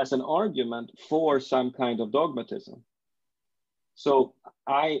as an argument for some kind of dogmatism. So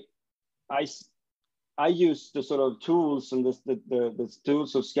I use the sort of tools and the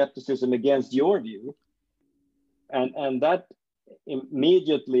tools of skepticism against your view, and that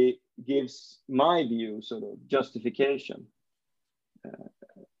immediately gives my view sort of justification.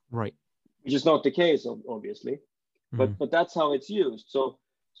 Right. Which is not the case, obviously, but that's how it's used. So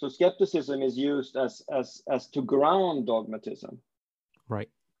skepticism is used as to ground dogmatism. Right.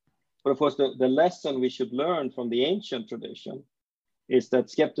 But of course, the lesson we should learn from the ancient tradition is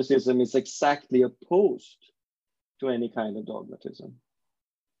that skepticism is exactly opposed to any kind of dogmatism.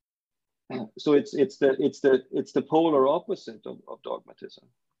 So it's the polar opposite of dogmatism.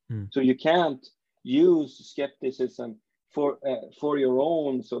 So you can't use skepticism for your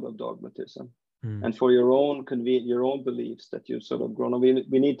own sort of dogmatism and for your own beliefs that you've sort of grown up.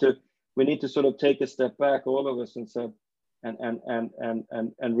 We need to sort of take a step back, all of us, and say,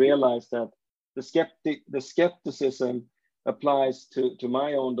 and realize that the skepticism applies to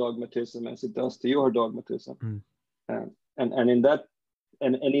my own dogmatism as it does to your dogmatism. And in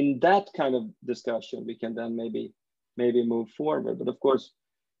that kind of discussion, we can then maybe move forward. But of course,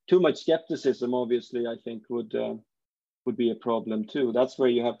 too much skepticism, obviously, I think would be a problem too. That's where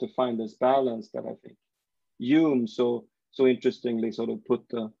you have to find this balance that I think Hume so interestingly sort of put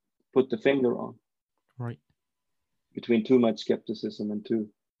the finger on. Right. Between too much skepticism and too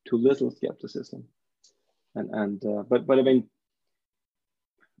little skepticism. But I mean,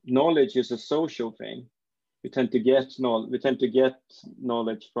 knowledge is a social thing. We tend to get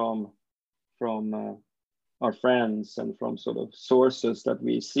knowledge from our friends and from sort of sources that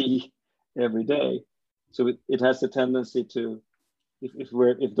we see every day. So it has a tendency to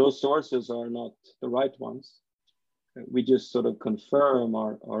if those sources are not the right ones, we just sort of confirm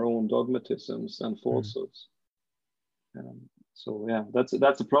our own dogmatisms and falsehoods. So yeah, that's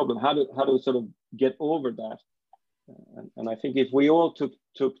a problem. How to sort of get over that? And I think if we all took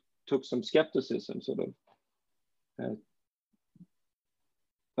some skepticism sort of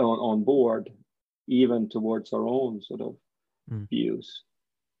on board, even towards our own sort of views,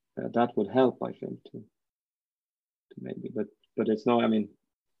 that would help, I think, to maybe. But it's not. I mean,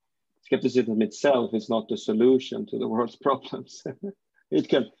 skepticism itself is not the solution to the world's problems. it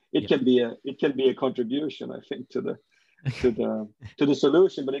can be a contribution, I think, to the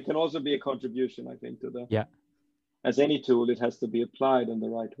solution, but it can also be a contribution, I think, to the as any tool, it has to be applied in the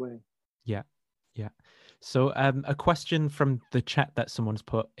right way. Yeah. So a question from the chat that someone's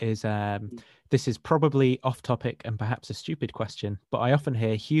put is, this is probably off topic and perhaps a stupid question, but I often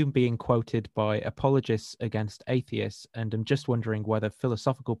hear Hume being quoted by apologists against atheists, and I'm just wondering whether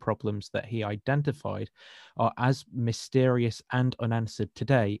philosophical problems that he identified are as mysterious and unanswered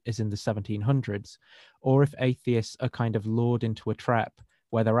today as in the 1700s, or if atheists are kind of lured into a trap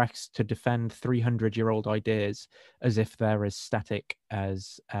where they're asked to defend 300-year-old ideas as if they're as static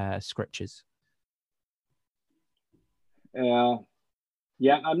as scriptures.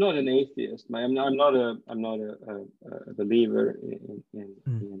 Yeah, I'm not an atheist. I'm not a believer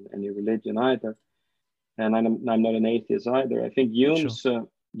in any religion either, and I'm not an atheist either. I think Hume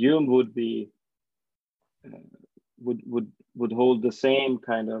would hold the same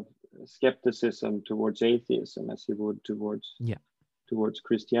kind of skepticism towards atheism as he would towards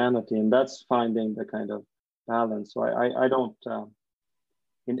Christianity, and that's finding the kind of balance. So I don't.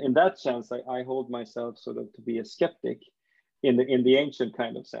 In that sense, I hold myself sort of to be a skeptic in the ancient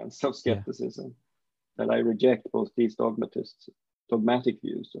kind of sense of skepticism, that I reject both these dogmatic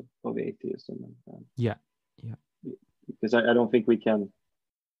views of atheism. Because I don't think we can't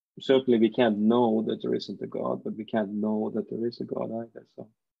know that there isn't a God, but we can't know that there is a God either. So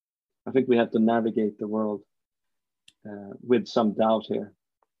I think we have to navigate the world with some doubt here,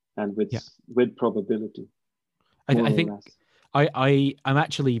 and with probability. I think I'm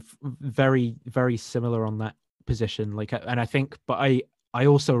actually very, very similar on that position. And I think, but I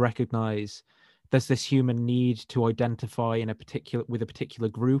also recognize there's this human need to identify with a particular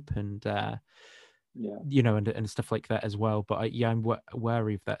group, and and stuff like that as well. But I'm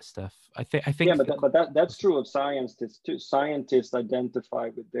wary of that stuff. I think. Yeah, but that's true of scientists too. Scientists identify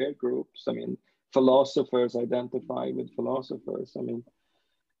with their groups. I mean, philosophers identify with philosophers. I mean,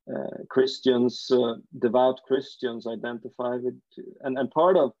 Christians, devout Christians identify with, and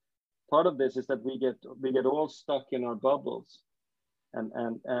part of this is that we get all stuck in our bubbles, and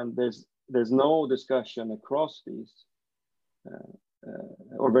there's no discussion across these,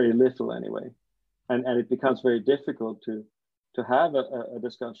 or very little anyway, and it becomes very difficult to have a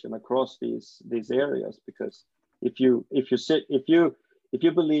discussion across these areas, because if you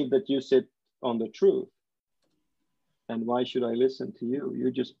believe that you sit on the truth, and why should I listen to you?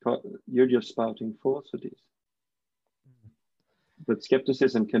 You're just spouting falsities. But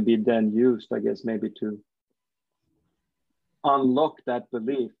skepticism can be then used, I guess, maybe to unlock that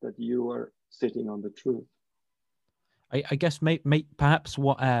belief that you are sitting on the truth. I guess perhaps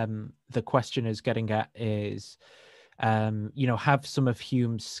what the question is getting at is, have some of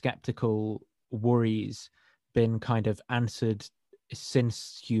Hume's skeptical worries been kind of answered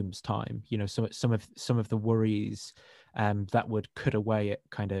since Hume's time? Some of the worries that would cut away at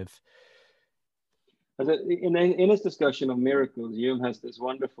kind of. In his discussion of miracles, Hume has this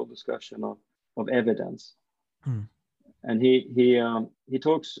wonderful discussion of evidence, and he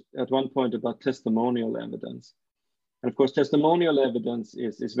talks at one point about testimonial evidence, and of course, testimonial evidence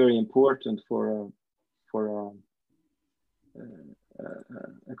is very important for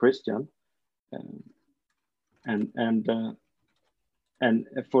a Christian, and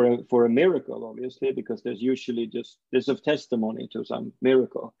for a miracle, obviously, because there's a testimony to some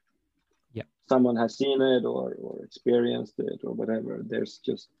miracle. Yeah, someone has seen it or experienced it or whatever. There's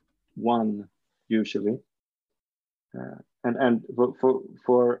just one usually, and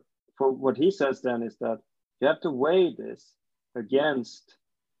for what he says then is that you have to weigh this against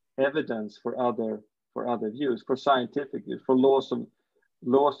evidence for other views, for scientific views, for laws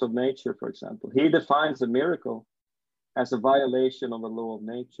of nature, for example. He defines a miracle as a violation of a law of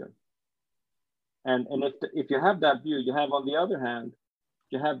nature, and if you have that view, you have, on the other hand,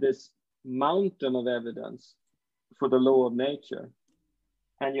 you have this mountain of evidence for the law of nature,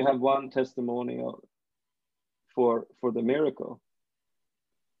 and you have one testimonial for the miracle.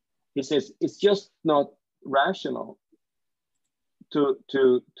 He says it's just not rational to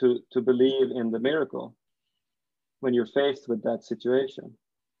believe in the miracle when you're faced with that situation.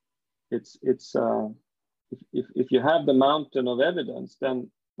 It's if you have the mountain of evidence,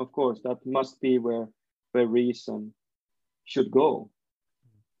 then of course that must be where reason should go.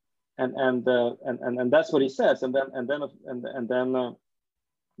 And that's what he says. And then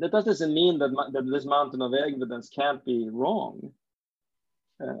that doesn't mean that this mountain of evidence can't be wrong.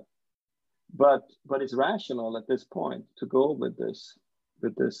 But it's rational at this point to go with this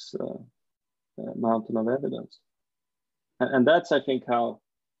mountain of evidence, and that's, I think, how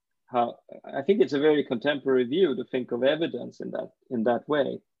I think it's a very contemporary view to think of evidence in that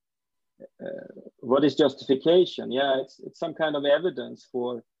way. What is justification? Yeah, it's some kind of evidence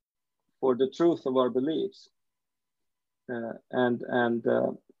for the truth of our beliefs, and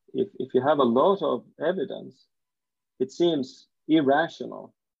if you have a lot of evidence, it seems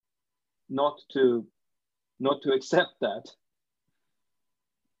irrational not to accept that,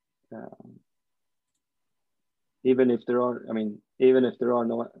 even if there are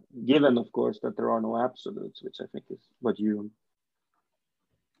no, given of course that there are no absolutes, which I think is what Hume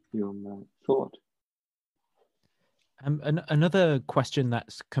thought. Another question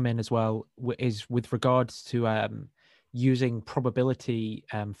that's come in as well is with regards to using probability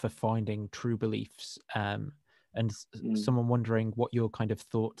for finding true beliefs, and someone wondering what your kind of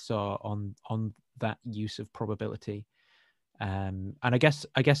thoughts are on that use of probability. And I guess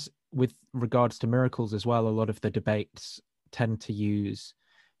with regards to miracles as well, a lot of the debates tend to use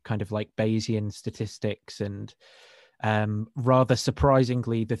kind of like Bayesian statistics, and rather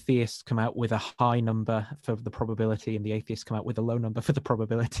surprisingly, the theists come out with a high number for the probability and the atheists come out with a low number for the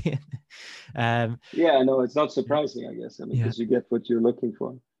probability. Yeah, no, it's not surprising, I guess. I mean, because you get what you're looking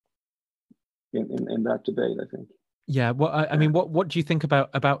for in that debate, I think. Yeah, well, I mean, what do you think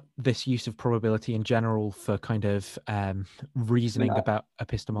about this use of probability in general for kind of reasoning about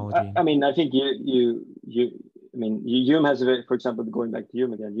epistemology? I mean, I think Hume has for example, going back to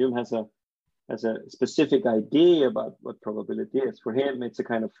Hume again, Hume has a specific idea about what probability is. For him, it's a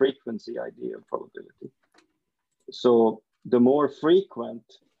kind of frequency idea of probability. So the more frequent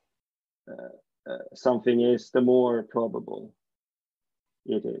something is, the more probable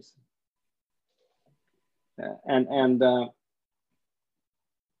it is. And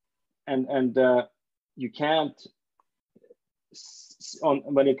you can't,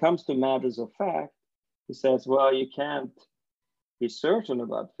 when it comes to matters of fact, he says, well, you can't be certain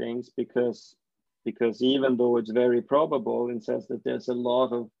about things because even though it's very probable, it says that there's a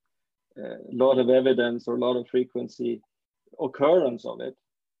lot of evidence or a lot of frequency occurrence of it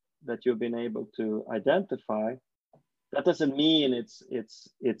that you've been able to identify. That doesn't mean it's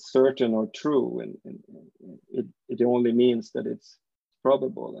certain or true, and it only means that it's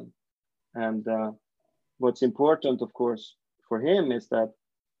probable. And what's important, of course, for him is that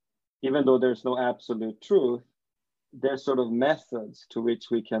even though there's no absolute truth, there's sort of methods to which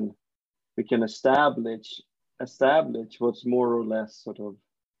we can establish what's more or less sort of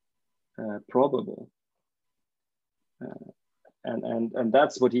probable, and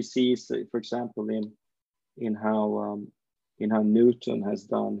that's what he sees, for example, in how Newton has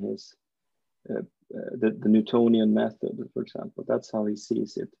done his the Newtonian method, for example. That's how he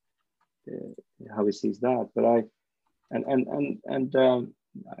sees it, how he sees that. But I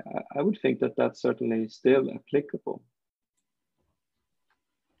would think that that's certainly still applicable.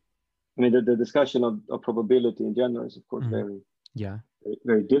 I mean, the discussion of probability in general is, of course, very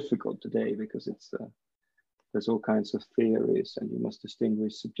difficult today, because there's all kinds of theories, and you must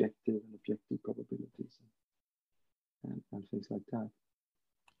distinguish subjective and objective probabilities and things like that.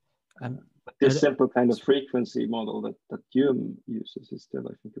 But this simple kind of frequency model that Hume uses is still,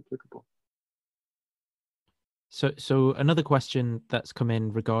 I think, applicable. So another question that's come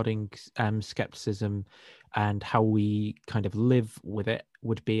in regarding skepticism and how we kind of live with it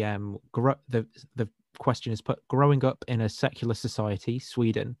would be the question is put: growing up in a secular society,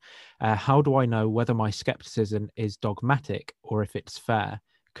 Sweden, how do I know whether my skepticism is dogmatic or if it's fair?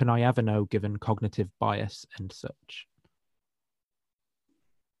 Can I ever know, given cognitive bias and such?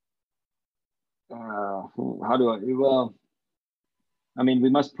 How do I? Well, I mean, we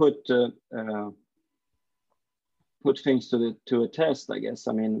must put things to a test, I guess.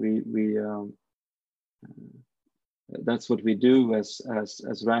 I mean, we that's what we do as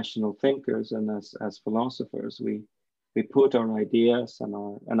rational thinkers and as philosophers. We put our ideas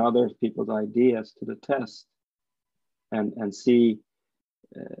and other people's ideas to the test and see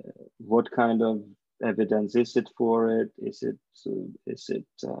what kind of evidence is it for it.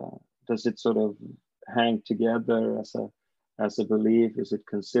 Does it sort of hang together as a belief? Is it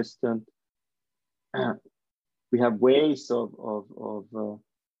consistent? We have ways of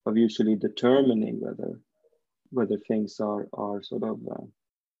usually determining whether things are sort of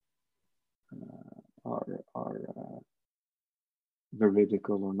are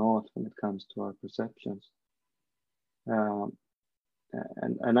veridical or not when it comes to our perceptions.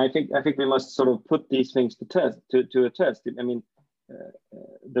 And I think we must sort of put these things to a test. I mean,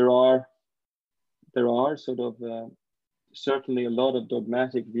 there are sort of certainly a lot of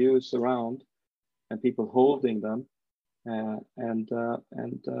dogmatic views around, and people holding them, and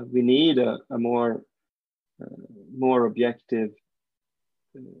we need a more objective,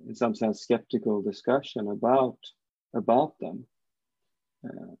 in some sense, skeptical discussion about them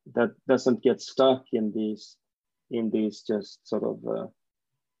that doesn't get stuck in these just sort of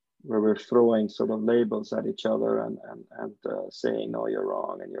where we're throwing sort of labels at each other and saying, no, you're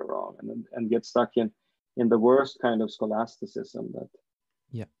wrong and you're wrong, and get stuck in the worst kind of scholasticism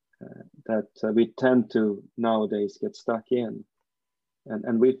that we tend to nowadays get stuck in,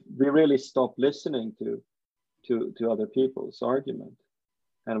 and we really stop listening to other people's argument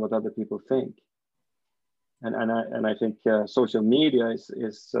and what other people think, and I think social media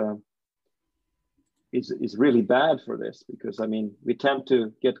is really bad for this, because I mean, we tend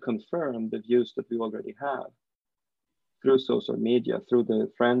to get confirmed the views that we already have through social media, through the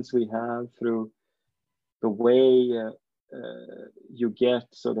friends we have, through the way you get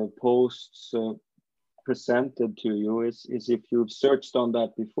sort of posts presented to you is if you've searched on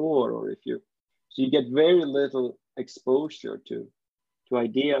that before, or so you get very little exposure to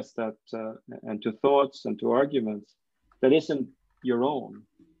ideas that and to thoughts and to arguments that isn't your own.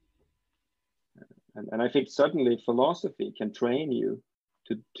 And I think certainly philosophy can train you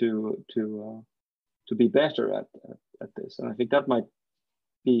to be better at this. And I think that might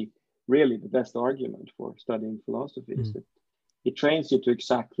be really the best argument for studying philosophy, is that it trains you to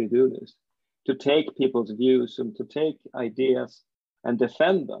exactly do this, to take people's views and to take ideas and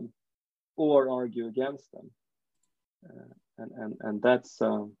defend them or argue against them. And that's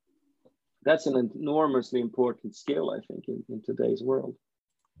an enormously important skill, I think, in today's world.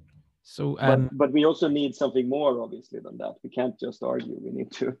 So, but we also need something more, obviously, than that. We can't just argue. We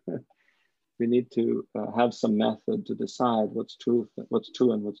need to have some method to decide what's true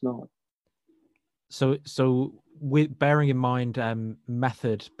and what's not. So with bearing in mind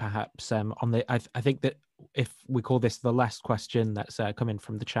method, perhaps on the, I think that if we call this the last question that's coming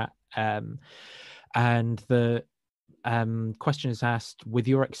from the chat, and the question is asked: with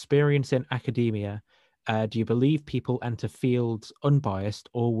your experience in academia, do you believe people enter fields unbiased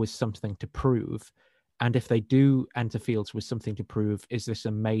or with something to prove? And if they do enter fields with something to prove, is this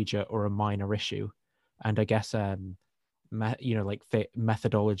a major or a minor issue? And I guess, like the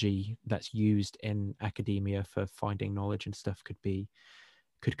methodology that's used in academia for finding knowledge and stuff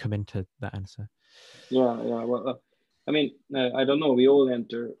could come into that answer. Yeah. Well, I mean, I don't know. We all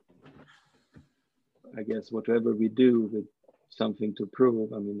enter, I guess, whatever we do with something to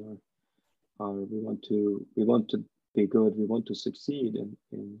prove. I mean, we want to be good. We want to succeed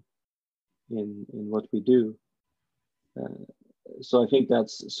in what we do. So I think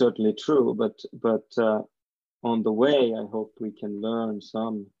that's certainly true. But on the way, I hope we can learn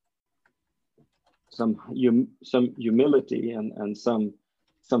some humility and some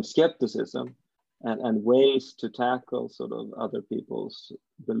skepticism and ways to tackle sort of other people's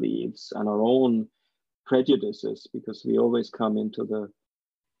beliefs and our own prejudices, because we always come into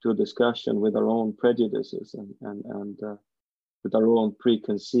a discussion with our own prejudices and with our own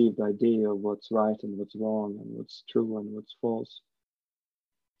preconceived idea of what's right and what's wrong and what's true and what's false.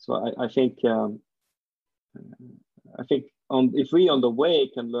 So I think if we on the way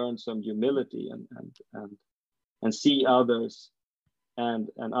can learn some humility and see others and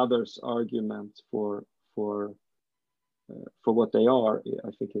others' arguments for what they are,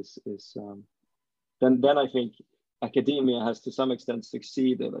 I think is then I think academia has to some extent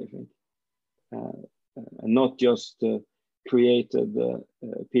succeeded. I think, and not just created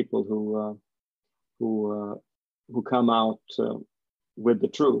people who come out with the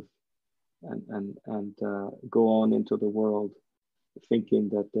truth and go on into the world thinking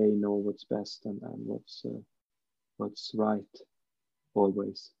that they know what's best and what's right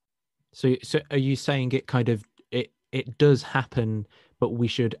always. So are you saying it kind of it does happen, but we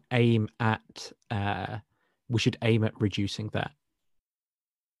should aim at reducing that?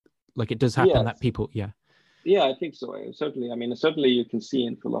 Like, it does happen that people, Yeah, I think so. Certainly, I mean, certainly you can see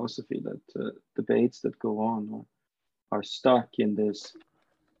in philosophy that debates that go on are stuck in this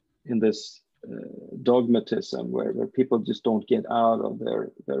dogmatism where people just don't get out of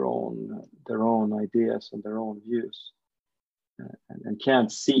their own ideas and their own views, and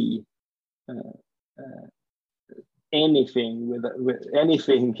can't see anything with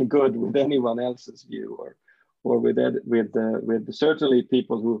anything good with anyone else's view or with certainly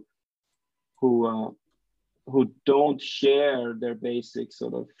people who don't share their basic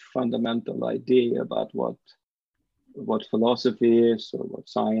sort of fundamental idea about what philosophy is or what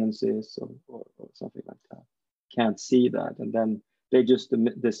science is or something like that, can't see that, and then they just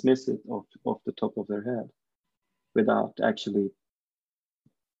dismiss it off the top of their head without actually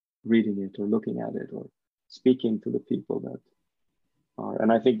reading it or looking at it or speaking to the people that are.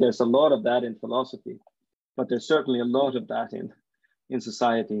 And I think there's a lot of that in philosophy, but there's certainly a lot of that in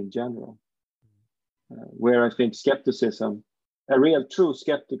society in general, where I think skepticism, a real true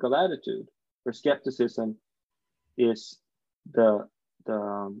skeptical attitude, where skepticism is the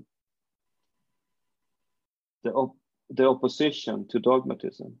opposition to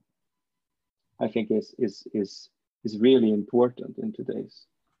dogmatism, I think is really important in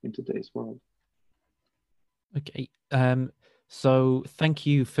today's world. Okay. So thank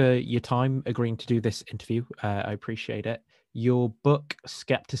you for your time agreeing to do this interview. I appreciate it. Your book,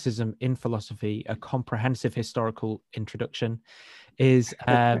 Skepticism in Philosophy, A Comprehensive Historical Introduction, is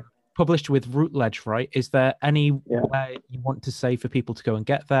published with Routledge, right? Is there anywhere you want to say for people to go and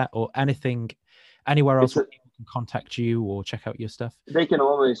get that, or anywhere else where people can contact you or check out your stuff? They can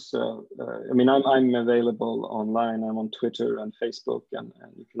always, I mean, I'm available online. I'm on Twitter and Facebook, and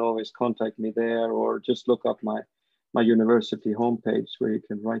you can always contact me there, or just look up my university homepage where you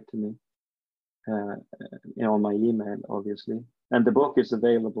can write to me, on my email, obviously. And the book is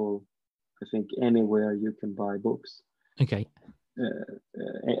available, I think, anywhere you can buy books. Okay.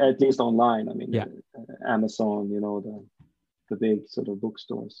 At least online. I mean, Amazon, the big sort of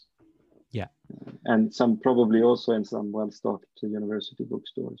bookstores. Yeah. And some probably also in some well-stocked university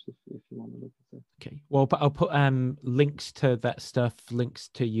bookstores if you want to look at that. Okay. Well, but I'll put links to that stuff, links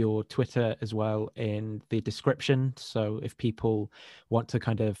to your Twitter as well in the description. So if people want to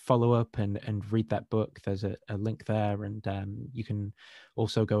kind of follow up and read that book, there's a link there, and you can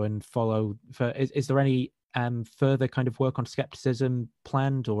also go and follow. Is there any further kind of work on skepticism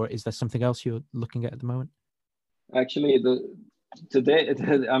planned, or is there something else you're looking at the moment? Actually, today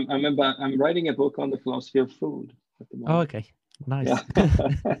I'm writing a book on the philosophy of food at the moment. Oh, okay, nice.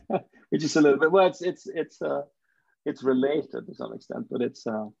 Yeah. Which is a little bit, well, it's related to some extent, but it's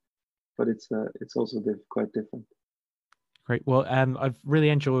also quite different. Great. Well, I've really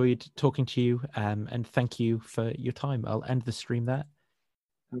enjoyed talking to you, and thank you for your time. I'll end the stream there.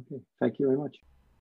 Okay, thank you very much.